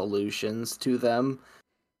available solutions to them,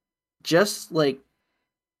 just like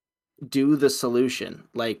do the solution.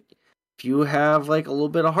 Like, if you have like a little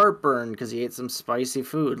bit of heartburn because you ate some spicy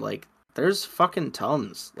food, like there's fucking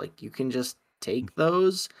tons. Like, you can just take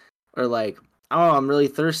those, or like, oh, I'm really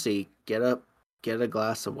thirsty, get up, get a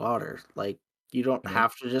glass of water. Like, you don't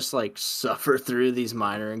have to just like suffer through these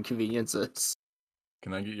minor inconveniences.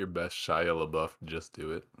 Can I get your best Shia LaBeouf? Just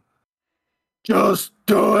do it. Just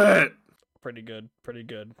do it. Pretty good. Pretty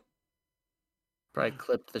good. Probably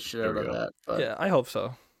clipped the shit There out we of go. that. But Yeah, I hope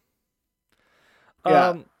so.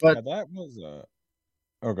 yeah, but Yeah, that was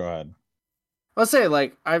Oh, go ahead. I'll say,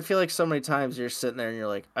 like, I feel like so many times you're sitting there and you're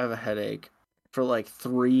like, I have a headache for like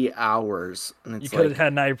 3 hours, and You it's could like have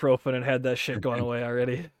had ibuprofen and had that shit going away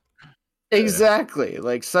already. exactly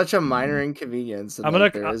like such a minor inconvenience, and I'm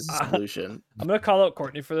like, gonna- there is a solution. I'm gonna call out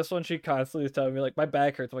Courtney for this one. She constantly is telling me like my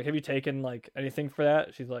back hurts. I'm like, have you taken like anything for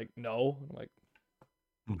that? She's like, no. I'm like,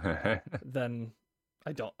 then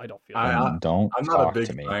I don't feel that. Don't I'm not talk a to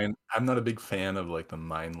big me. fan. I'm not a big fan of like the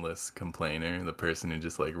mindless complainer, the person who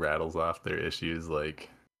just like rattles off their issues. Like,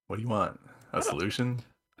 what do you want? A solution?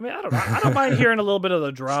 I mean, I don't know. I don't mind hearing a little bit of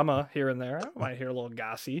the drama here and there. I don't mind hearing a little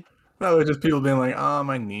gossy. No, it's just people being like, "Oh,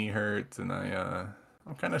 my knee hurts, and I'm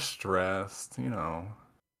kind of stressed." You know,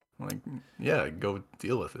 like, yeah, go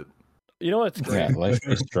deal with it. You know what's great? Yeah, life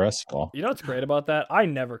is stressful. You know what's great about that? I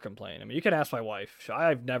never complain. I mean, you can ask my wife.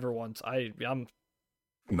 I've never once. I'm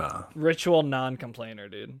Nah. ritual non-complainer,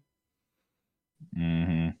 dude.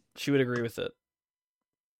 Mm-hmm. She would agree with it.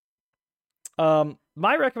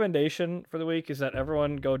 My recommendation for the week is that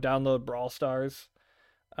everyone go download Brawl Stars.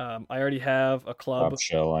 I already have a club. Stop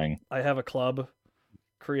chilling. I have a club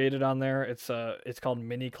created on there. It's called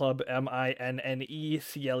Mini Club,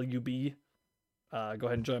 MINECLUB. Go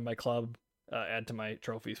ahead and join my club. Add to my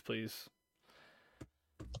trophies, please.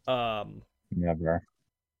 Never.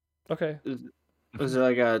 Okay. Is there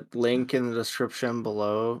like a link in the description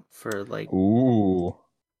below for like? Ooh.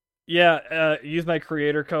 Yeah. Use my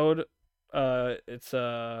creator code. It's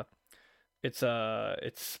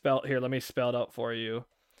spelled here. Let me spell it out for you.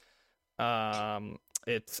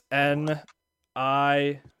 It's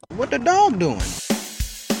NI. What the dog doing?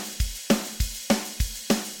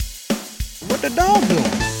 What the dog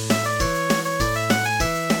doing?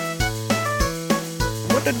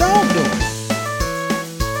 What the dog doing?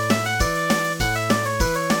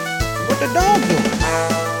 What the dog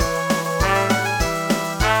doing?